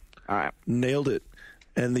 Perfect. All right. Nailed it.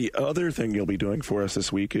 And the other thing you'll be doing for us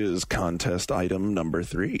this week is contest item number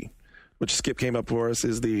 3, which Skip came up for us,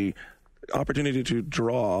 is the opportunity to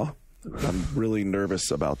draw. I'm really nervous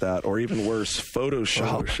about that. Or even worse,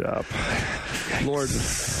 Photoshop. Lord,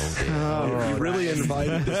 you really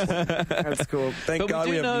invited this one. That's cool. Thank But God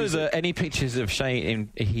we do have know music. that any pictures of Shane,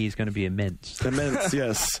 he's going to be immense. Immense,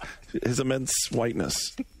 yes. His immense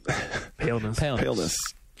whiteness. Paleness. Paleness.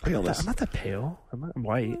 I'm not that pale. I'm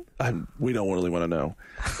white. We don't really want to know.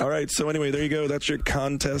 All right, so anyway, there you go. That's your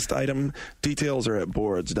contest item. Details are at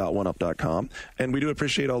boards.oneup.com. And we do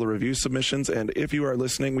appreciate all the review submissions. And if you are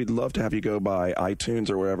listening, we'd love to have you go by iTunes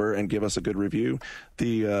or wherever and give us a good review.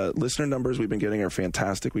 The listener numbers we've been getting are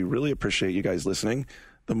fantastic. We really appreciate you guys listening.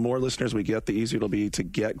 The more listeners we get, the easier it'll be to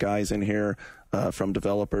get guys in here from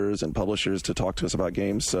developers and publishers to talk to us about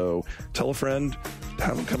games. So tell a friend,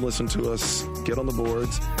 have them come listen to us, get on the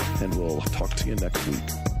boards, and we'll talk to you next week.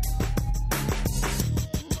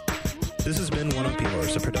 This has been One Up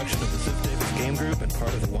Yours, a production of the Ziff Davis Game Group and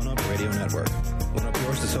part of the One Up Radio Network. One Up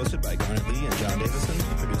Yours is hosted by Garnet Lee and John Davison,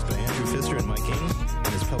 produced by Andrew Pfister and Mike King,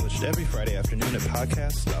 and is published every Friday afternoon at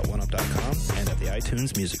podcasts.oneup.com and at the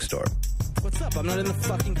iTunes Music Store. What's up? I'm not in the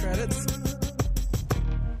fucking credits.